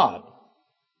not God?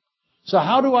 So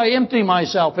how do I empty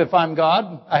myself if I'm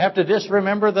God? I have to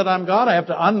disremember that I'm God? I have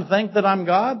to unthink that I'm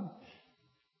God?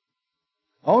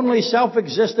 Only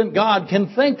self-existent God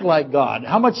can think like God.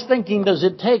 How much thinking does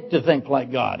it take to think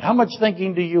like God? How much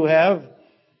thinking do you have?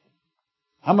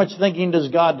 How much thinking does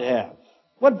God have?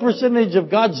 What percentage of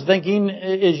God's thinking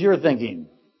is your thinking?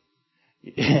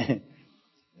 It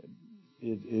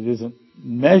isn't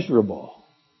measurable.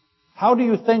 How do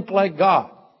you think like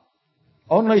God?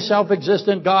 Only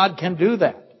self-existent God can do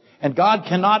that. And God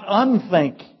cannot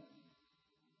unthink.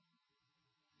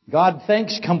 Christ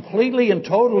thinks completely and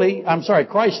totally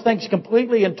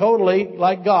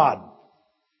like God.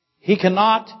 He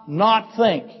cannot not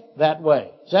think that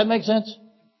way. Does that make sense?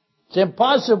 It's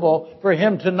impossible for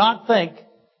Him to not think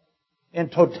in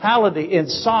totality, in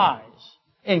size,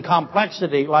 in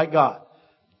complexity like God.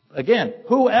 Again,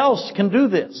 who else can do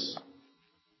this?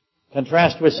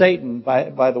 Contrast with Satan,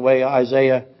 by the way,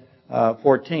 Isaiah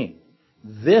 14.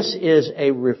 This is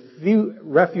a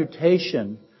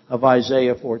refutation of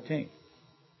Isaiah 14.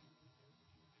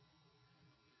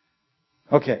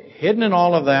 Okay, hidden in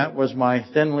all of that was my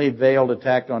thinly veiled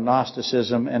attack on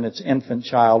Gnosticism and its infant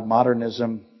child,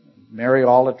 modernism,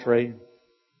 Mariolatry.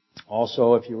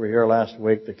 Also, if you were here last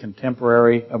week, the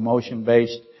contemporary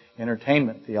emotion-based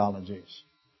entertainment theologies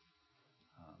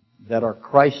that are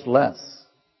Christless.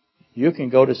 You can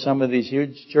go to some of these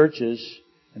huge churches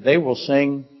and they will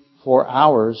sing for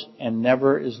hours and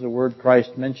never is the word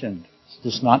Christ mentioned. It's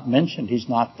just not mentioned. He's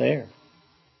not there.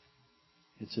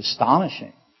 It's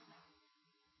astonishing.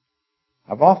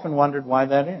 I've often wondered why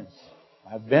that is.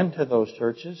 I've been to those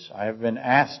churches. I have been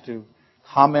asked to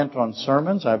comment on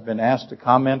sermons. I've been asked to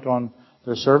comment on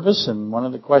their service. And one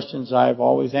of the questions I've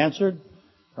always answered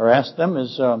or asked them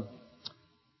is,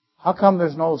 how come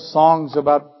there's no songs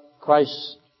about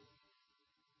Christ?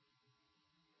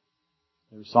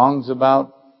 There's songs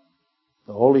about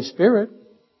the Holy Spirit.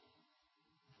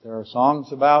 There are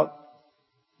songs about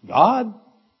God.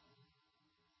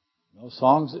 Those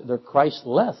songs, they're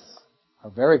Christless, are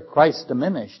very Christ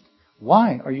diminished.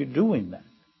 Why are you doing that?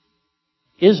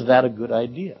 Is that a good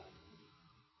idea?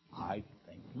 I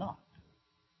think not.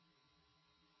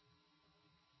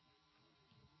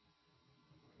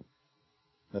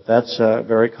 But that's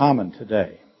very common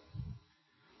today.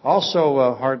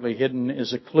 Also, hardly hidden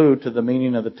is a clue to the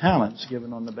meaning of the talents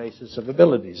given on the basis of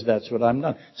abilities. That's what I'm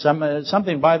not.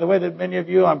 Something, by the way, that many of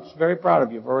you, I'm very proud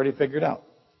of you, have already figured out.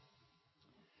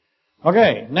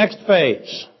 Okay, next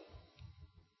phase.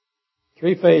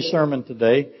 3-phase sermon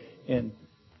today in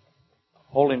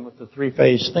holding with the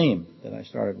 3-phase theme that I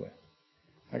started with.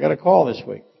 I got a call this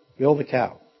week. Bill the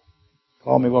cow.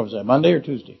 Called me, what was that, Monday or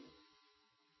Tuesday?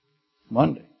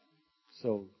 Monday.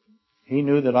 So he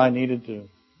knew that I needed to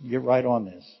get right on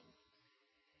this.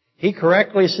 He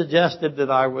correctly suggested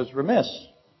that I was remiss.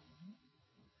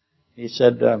 He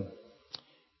said,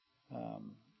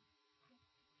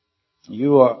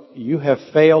 you have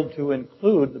failed to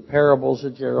include the parables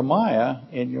of Jeremiah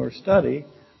in your study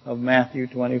of Matthew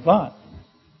 25.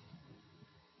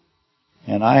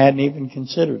 And I hadn't even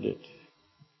considered it.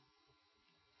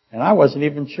 And I wasn't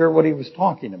even sure what he was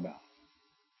talking about.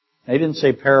 He didn't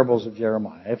say parables of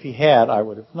Jeremiah. If he had, I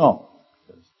would have known.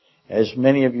 As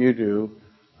many of you do,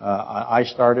 I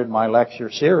started my lecture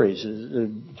series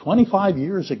 25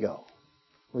 years ago.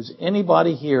 Was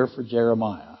anybody here for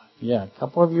Jeremiah? Yeah, a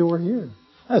couple of you were here.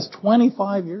 That's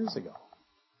 25 years ago.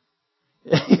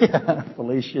 Yeah,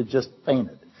 Felicia just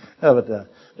fainted. But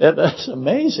that's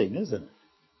amazing, isn't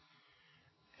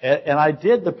it? And I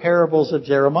did the parables of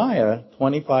Jeremiah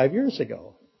 25 years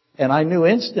ago. And I knew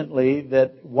instantly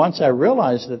that once I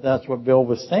realized that that's what Bill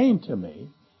was saying to me,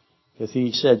 because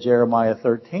he said Jeremiah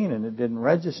 13 and it didn't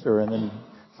register. And then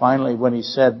finally when he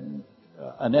said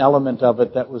an element of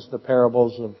it that was the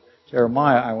parables of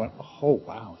Jeremiah, I went, oh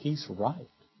wow, he's right.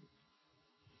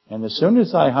 And as soon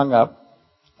as I hung up,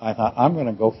 I thought, I'm going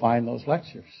to go find those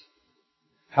lectures.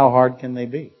 How hard can they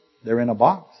be? They're in a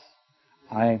box.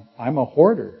 I'm a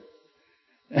hoarder.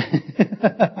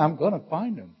 I'm going to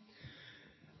find them.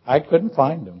 I couldn't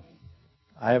find them.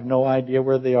 I have no idea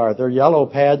where they are. They're yellow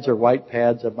pads or white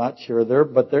pads. I'm not sure.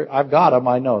 I've got them.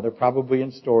 I know. They're probably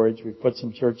in storage. We put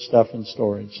some church stuff in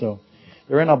storage. So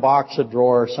they're in a box, a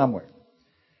drawer somewhere.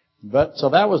 So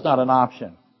that was not an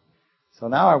option. So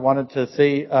now I wanted to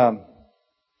see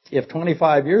if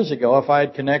 25 years ago, if I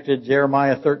had connected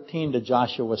Jeremiah 13 to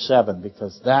Joshua 7,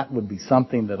 because that would be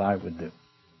something that I would do.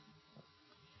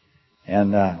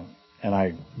 And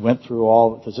I went through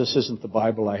all, because this isn't the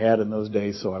Bible I had in those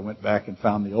days, so I went back and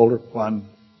found the older one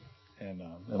and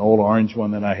an old orange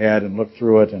one that I had and looked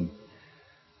through it, and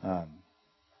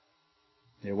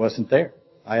it wasn't there.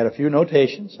 I had a few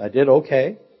notations. I did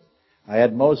okay. I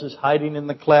had Moses hiding in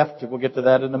the cleft. We'll get to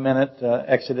that in a minute.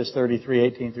 Exodus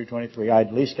 33:18 through 23. I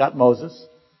at least got Moses.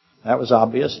 That was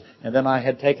obvious. And then I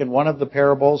had taken one of the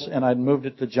parables and I'd moved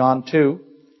it to John 2.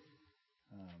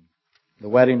 The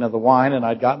wedding of the wine, and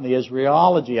I'd gotten the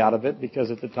Israelology out of it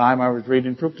because at the time I was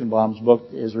reading Fruchtenbaum's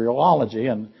book,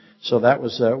 Israelology, and so that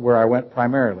was where I went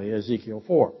primarily, Ezekiel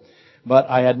 4. But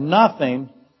I had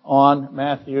nothing on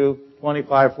Matthew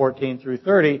 25:14 through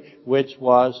 30, which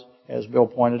was, as Bill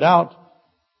pointed out,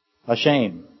 a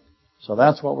shame. So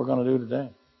that's what we're going to do today.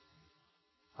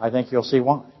 I think you'll see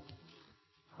why.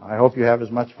 I hope you have as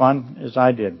much fun as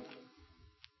I did.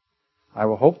 I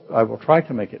will try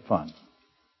to make it fun.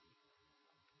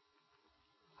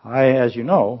 I, as you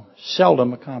know,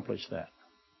 seldom accomplish that,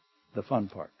 the fun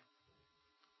part.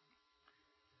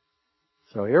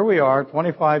 So here we are,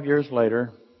 25 years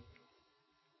later,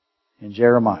 in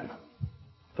Jeremiah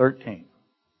 13.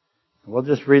 We'll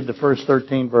just read the first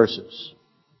 13 verses.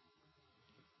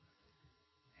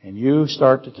 And you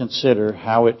start to consider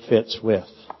how it fits with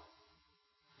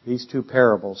these two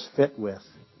parables fit with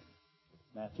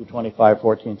Matthew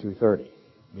 25:14 through 30,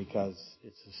 because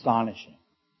it's astonishing.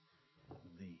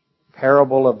 The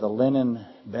parable of the linen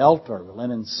belt or the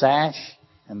linen sash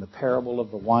and the parable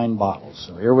of the wine bottles.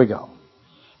 So here we go.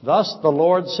 Thus the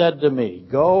Lord said to me,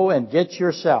 go and get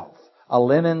yourself a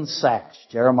linen sash,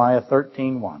 Jeremiah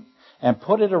 13:1, and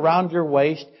put it around your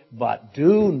waist, but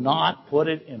do not put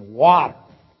it in water.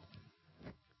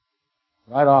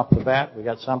 Right off the bat, we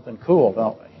got something cool,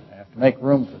 don't we? I have to make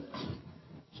room for this.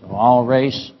 So I'll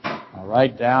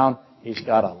write down, he's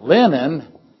got a linen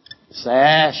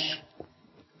sash,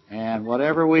 and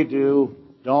whatever we do,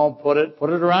 don't put it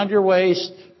around your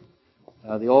waist.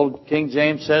 The old King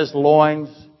James says loins,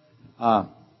 no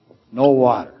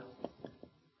water.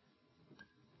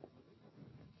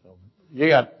 So you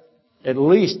got at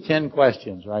least 10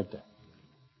 questions right there.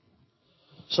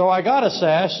 So I got a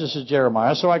sash, this is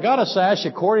Jeremiah, so I got a sash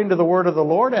according to the word of the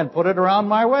Lord and put it around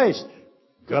my waist.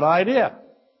 Good idea.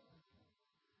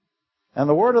 And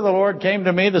the word of the Lord came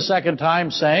to me the second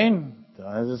time, saying,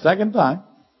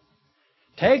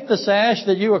 take the sash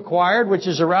that you acquired, which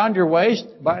is around your waist.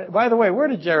 By the way, where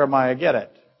did Jeremiah get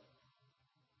it?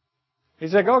 He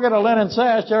said, go get a linen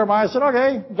sash. Jeremiah said,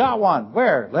 okay, got one.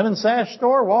 Where? Linen sash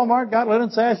store? Walmart got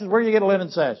linen sashes? Where do you get a linen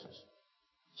sashes?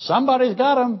 Somebody's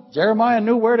got them. Jeremiah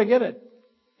knew where to get it.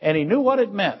 And he knew what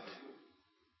it meant.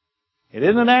 It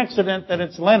isn't an accident that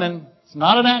it's linen. It's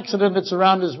not an accident it's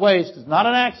around his waist. It's not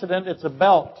an accident, it's a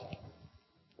belt.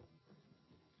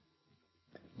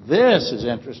 This is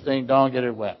interesting. Don't get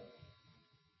it wet.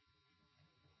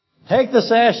 Take the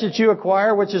sash that you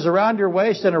acquire, which is around your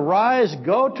waist, and arise,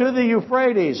 go to the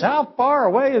Euphrates. How far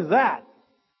away is that?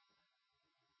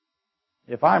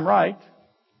 If I'm right,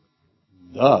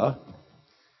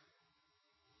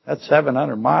 that's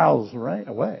 700 miles right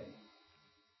away.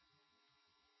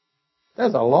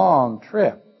 That's a long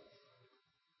trip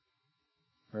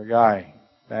for a guy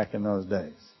back in those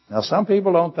days. Now, some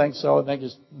people don't think so. They think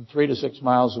it's 3 to 6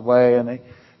 miles away, and they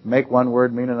make one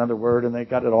word mean another word, and they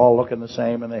got it all looking the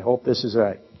same, and they hope this is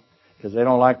right, because they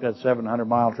don't like that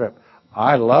 700-mile trip.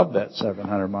 I love that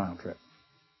 700-mile trip.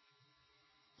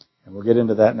 And we'll get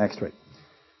into that next week.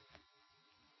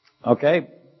 Okay.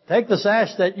 Take the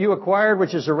sash that you acquired,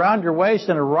 which is around your waist,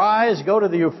 and arise, go to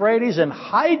the Euphrates, and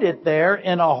hide it there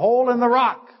in a hole in the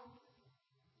rock.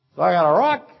 So I got a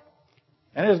rock,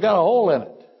 and it's got a hole in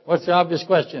it. What's the obvious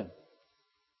question?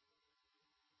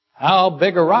 How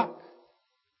big a rock?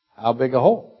 How big a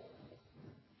hole?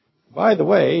 By the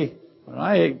way, when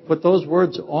I put those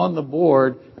words on the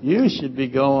board, you should be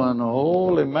going,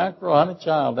 holy mackerel, honey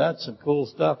child, that's some cool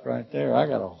stuff right there. I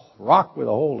got a rock with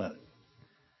a hole in it.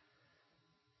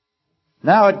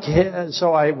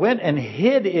 So I went and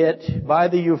hid it by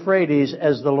the Euphrates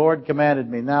as the Lord commanded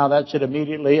me. Now that should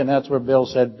immediately, and that's where Bill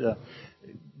said,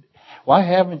 why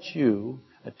haven't you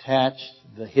attached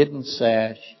the hidden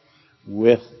sash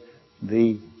with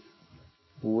Matthew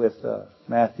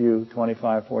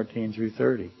 25:14 through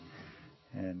 30?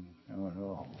 And I went,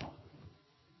 oh.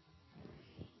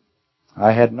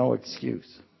 I had no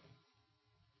excuse.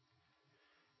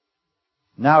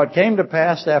 Now it came to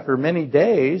pass after many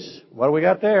days, what do we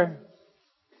got there?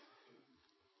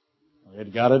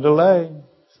 It got a delay.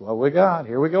 That's what we got.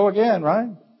 Here we go again, right?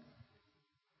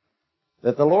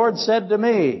 That the Lord said to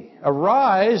me,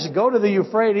 arise, go to the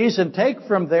Euphrates, and take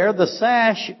from there the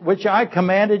sash which I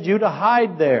commanded you to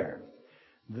hide there.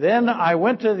 Then I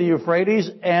went to the Euphrates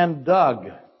and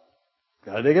dug.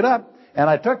 Got to dig it up. And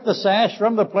I took the sash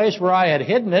from the place where I had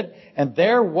hidden it, and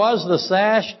there was the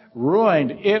sash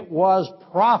ruined. It was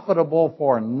profitable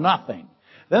for nothing.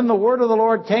 Then the word of the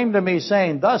Lord came to me,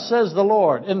 saying, thus says the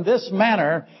Lord, in this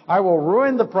manner I will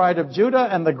ruin the pride of Judah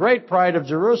and the great pride of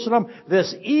Jerusalem,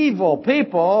 this evil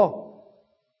people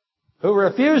who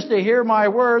refuse to hear my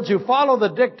words, who follow the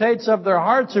dictates of their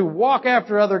hearts, who walk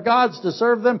after other gods to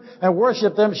serve them and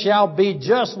worship them, shall be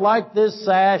just like this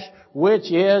sash,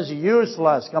 which is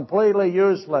useless, completely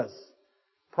useless.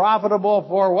 Profitable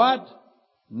for what?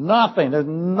 Nothing. There's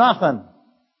nothing.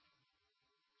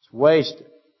 It's wasted.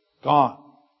 Gone.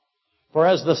 For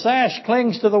as the sash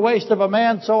clings to the waist of a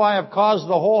man, so I have caused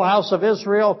the whole house of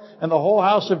Israel and the whole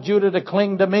house of Judah to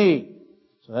cling to me.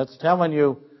 So that's telling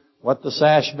you what the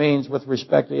sash means with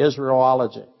respect to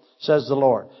Israelology, says the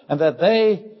Lord. And that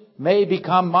they may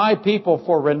become my people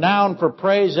for renown, for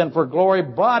praise, and for glory,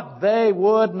 but they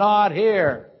would not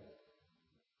hear.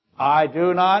 I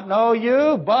do not know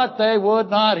you, but they would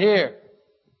not hear.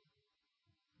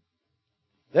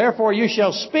 Therefore you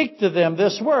shall speak to them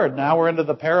this word. Now we're into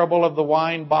the parable of the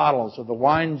wine bottles, or the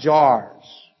wine jars.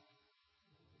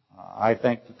 I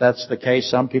think that's the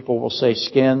case. Some people will say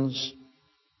skins.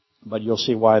 But you'll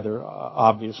see why they're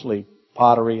obviously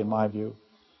pottery in my view.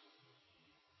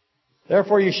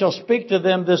 Therefore you shall speak to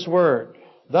them this word.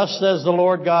 Thus says the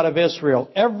Lord God of Israel,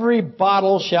 every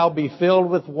bottle shall be filled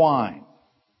with wine.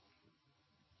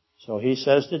 So he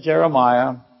says to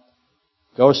Jeremiah,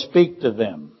 go speak to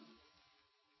them.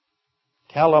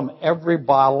 Tell them every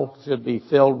bottle should be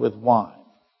filled with wine.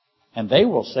 And they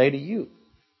will say to you,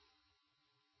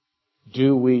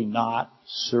 do we not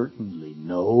certainly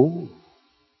know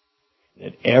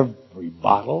that every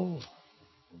bottle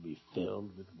will be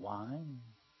filled with wine?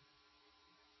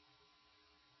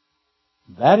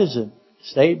 That is a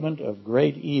statement of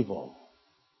great evil.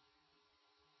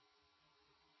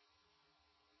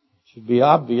 It should be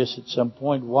obvious at some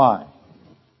point why.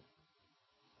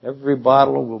 Every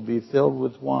bottle will be filled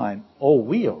with wine. Oh,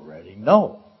 we already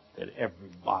know that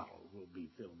every bottle will be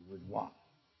filled with wine.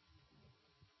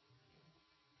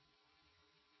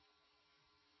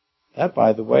 That,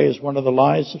 by the way, is one of the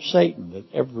lies of Satan,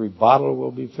 that every bottle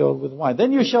will be filled with wine.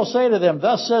 Then you shall say to them,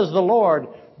 thus says the Lord,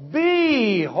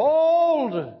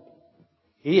 behold.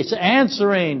 He's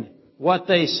answering what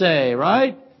they say,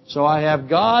 right? So I have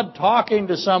God talking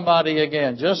to somebody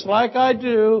again, just like I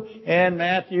do in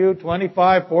Matthew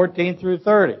 25:14 through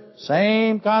 30.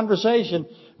 Same conversation,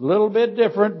 a little bit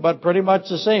different, but pretty much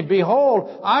the same.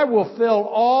 Behold, I will fill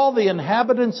all the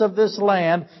inhabitants of this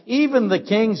land, even the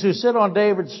kings who sit on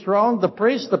David's throne, the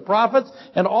priests, the prophets,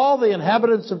 and all the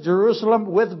inhabitants of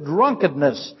Jerusalem with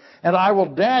drunkenness. And I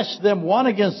will dash them one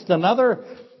against another,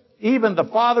 even the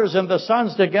fathers and the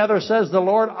sons together, says the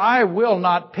Lord. I will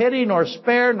not pity nor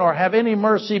spare nor have any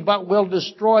mercy, but will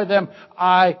destroy them.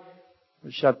 I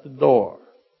will shut the door.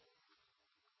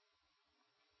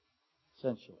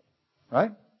 Essentially.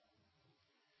 Right?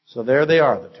 So there they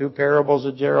are, the two parables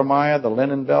of Jeremiah, the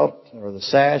linen belt, or the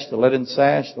sash, the linen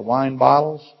sash, the wine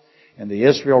bottles. And the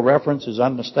Israel reference is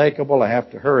unmistakable. I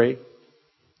have to hurry.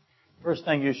 First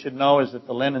thing you should know is that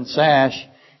the linen sash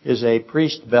is a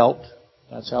priest belt.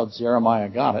 That's how Jeremiah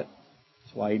got it.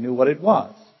 That's why he knew what it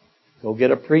was. Go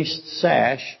get a priest's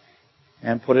sash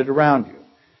and put it around you.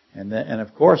 And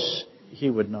of course, he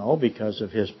would know because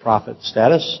of his prophet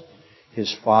status,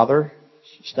 his father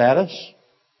status.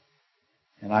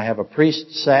 And I have a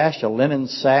priest's sash, a linen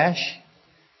sash.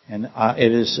 And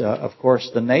it is, of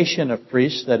course, the nation of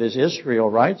priests that is Israel,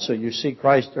 right? So you see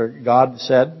Christ, or God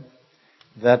said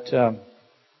that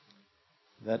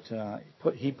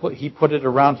he put it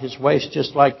around his waist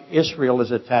just like Israel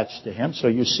is attached to him. So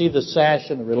you see the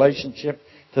sash and the relationship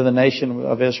to the nation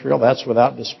of Israel. That's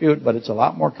without dispute, but it's a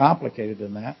lot more complicated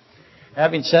than that.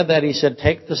 Having said that, he said,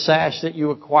 take the sash that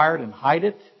you acquired and hide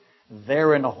it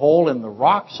there in a hole in the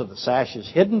rock, so the sash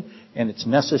is hidden, and it's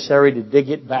necessary to dig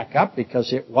it back up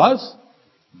because it was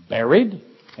buried,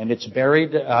 and it's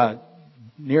buried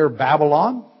near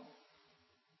Babylon.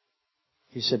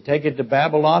 He said, take it to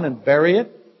Babylon and bury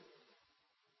it.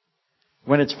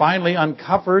 When it's finally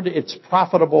uncovered, it's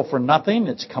profitable for nothing.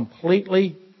 It's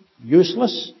completely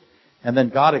useless. And then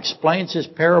God explains his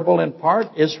parable in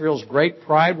part. Israel's great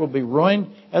pride will be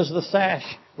ruined as the sash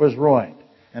was ruined.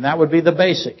 And that would be the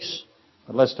basics.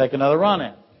 But let's take another run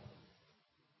at it.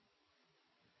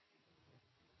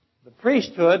 The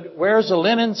priesthood wears a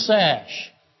linen sash.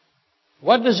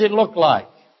 What does it look like?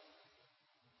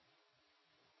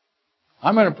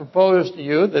 I'm going to propose to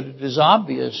you that it is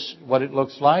obvious what it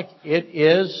looks like. It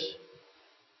is,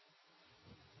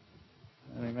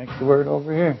 let me make the word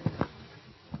over here.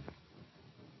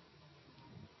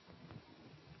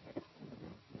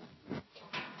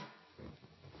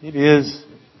 It is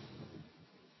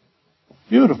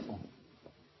beautiful.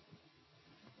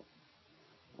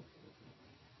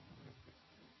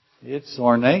 It's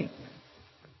ornate.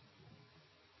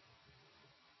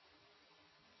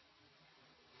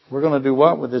 We're going to do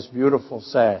what with this beautiful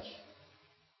sash?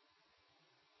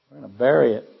 We're going to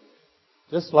bury it.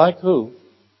 Just like who?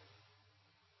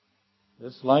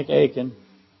 Just like Achan.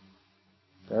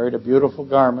 Buried a beautiful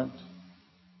garment.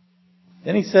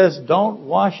 Then he says, don't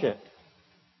wash it.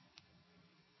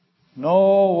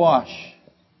 No wash.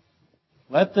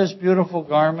 Let this beautiful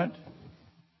garment,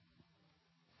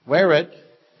 wear it,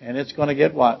 and it's going to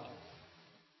get what?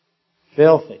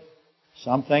 Filthy.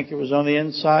 Some think it was on the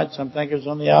inside, some think it was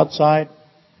on the outside.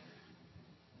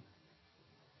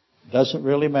 Doesn't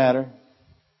really matter.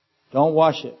 Don't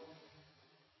wash it.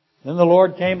 Then the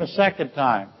Lord came a second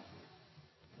time.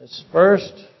 This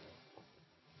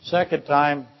second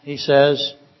time, he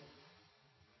says,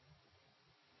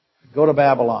 go to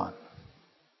Babylon.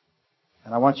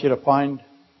 And I want you to find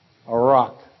a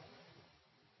rock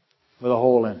with a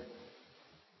hole in it.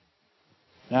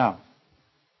 Now,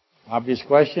 Obvious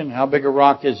question, how big a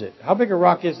rock is it? How big a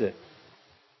rock is it?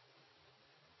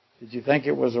 Did you think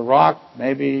it was a rock,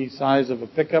 maybe size of a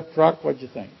pickup truck? What'd you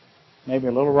think? Maybe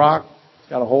a little rock, it's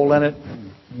got a hole in it,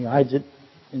 and he hides it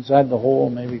inside the hole,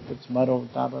 maybe puts mud over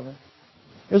top of it.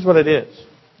 Here's what it is.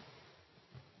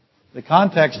 The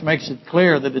context makes it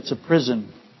clear that it's a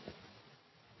prison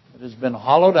that has been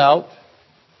hollowed out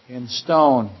in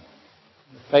stone,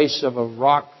 the face of a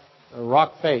rock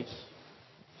face.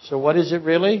 So what is it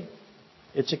really?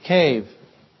 It's a cave.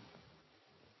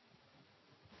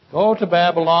 Go to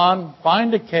Babylon,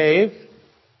 find a cave,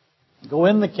 go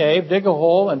in the cave, dig a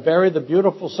hole, and bury the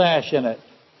beautiful sash in it.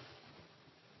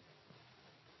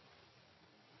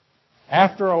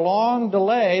 After a long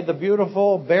delay, the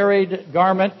beautiful buried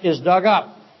garment is dug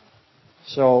up.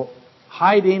 So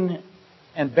hiding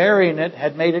and burying it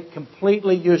had made it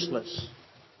completely useless.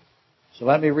 So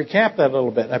let me recap that a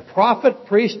little bit. A prophet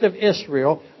priest of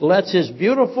Israel lets his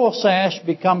beautiful sash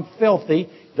become filthy,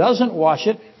 doesn't wash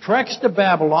it, treks to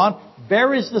Babylon,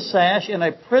 buries the sash in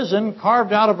a prison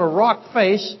carved out of a rock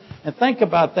face. And think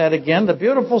about that again. The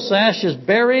beautiful sash is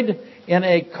buried in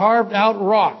a carved out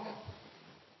rock.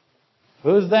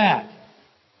 Who's that?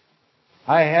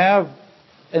 I have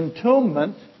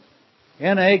entombment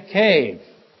in a cave.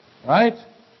 Right?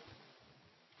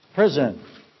 Prison.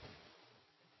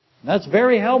 That's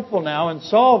very helpful now in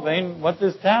solving what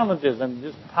this talent is. I'm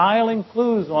just piling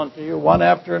clues onto you one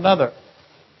after another.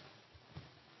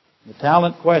 The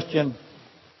talent question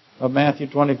of Matthew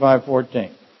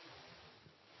 25:14.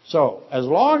 So, as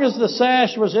long as the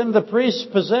sash was in the priest's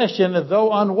possession,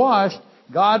 though unwashed,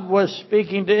 God was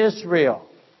speaking to Israel.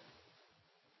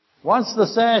 Once the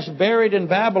sash buried in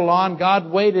Babylon,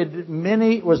 God waited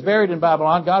many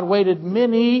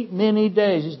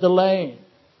days. He's delaying.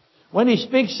 When he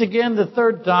speaks again the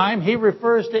third time, he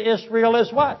refers to Israel as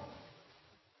what?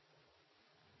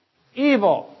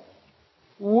 Evil.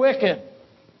 Wicked.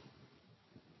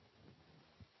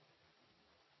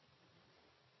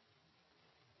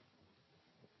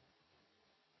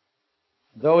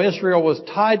 Though Israel was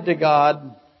tied to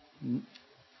God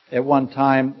at one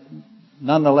time,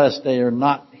 nonetheless they are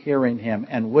not hearing Him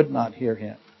and would not hear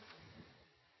Him.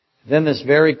 Then this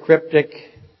very cryptic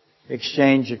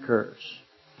exchange occurs.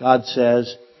 God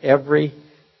says, every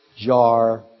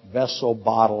jar, vessel,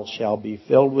 bottle shall be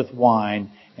filled with wine.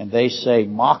 And they say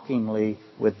mockingly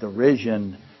with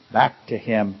derision back to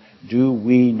Him, do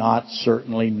we not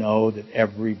certainly know that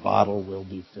every bottle will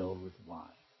be filled with wine?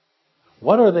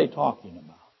 What are they talking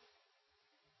about?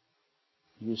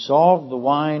 You solve the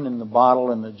wine in the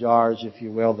bottle and the jars, if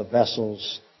you will, the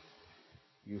vessels.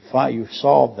 You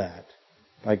solve that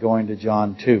by going to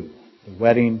John 2. The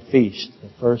wedding feast, the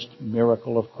first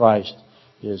miracle of Christ,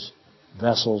 is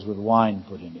vessels with wine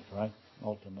put in it, right?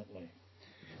 Ultimately.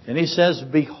 And he says,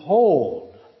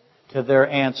 behold, to their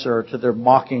answer, to their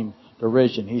mocking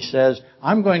derision. He says,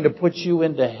 I'm going to put you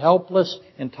into helpless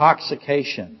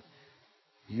intoxication.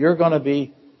 You're going to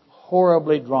be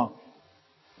horribly drunk,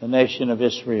 the nation of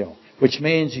Israel. Which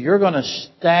means you're going to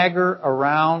stagger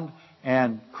around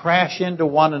and crash into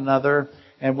one another.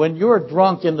 And when you're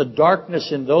drunk in the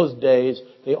darkness in those days,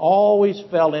 they always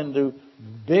fell into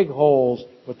big holes,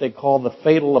 what they call the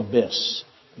fatal abyss.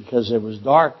 Because it was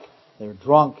dark, they're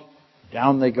drunk,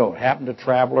 down they go. It happened to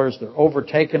travelers. They're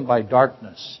overtaken by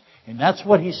darkness. And that's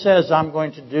what he says I'm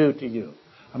going to do to you.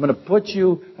 I'm going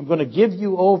to give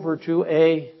you over to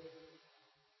a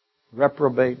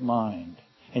reprobate mind.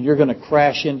 And you're going to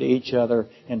crash into each other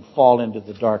and fall into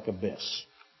the dark abyss.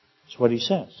 That's what he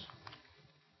says.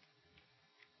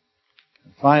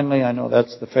 Finally, I know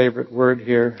that's the favorite word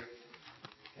here,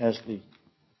 as the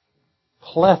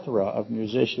plethora of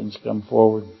musicians come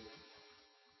forward.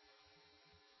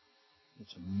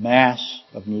 It's a mass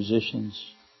of musicians.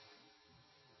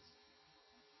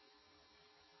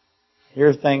 Here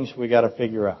are things we got to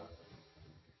figure out.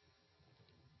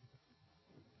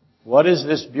 What is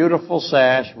this beautiful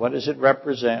sash? What does it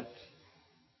represent?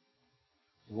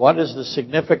 What is the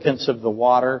significance of the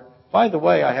water? By the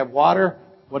way, I have water.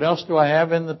 What else do I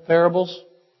have in the parables?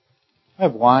 I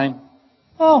have wine.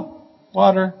 Oh,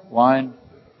 water, wine.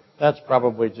 That's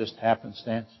probably just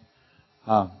happenstance.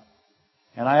 And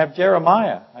I have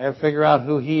Jeremiah. I have to figure out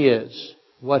who he is,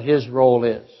 what his role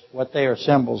is, what they are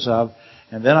symbols of.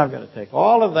 And then I've got to take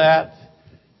all of that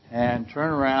and turn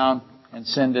around and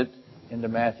send it into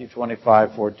Matthew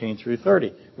 25:14 through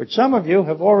 30, which some of you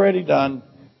have already done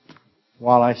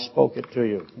while I spoke it to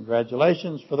you.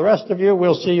 Congratulations. For the rest of you,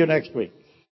 we'll see you next week.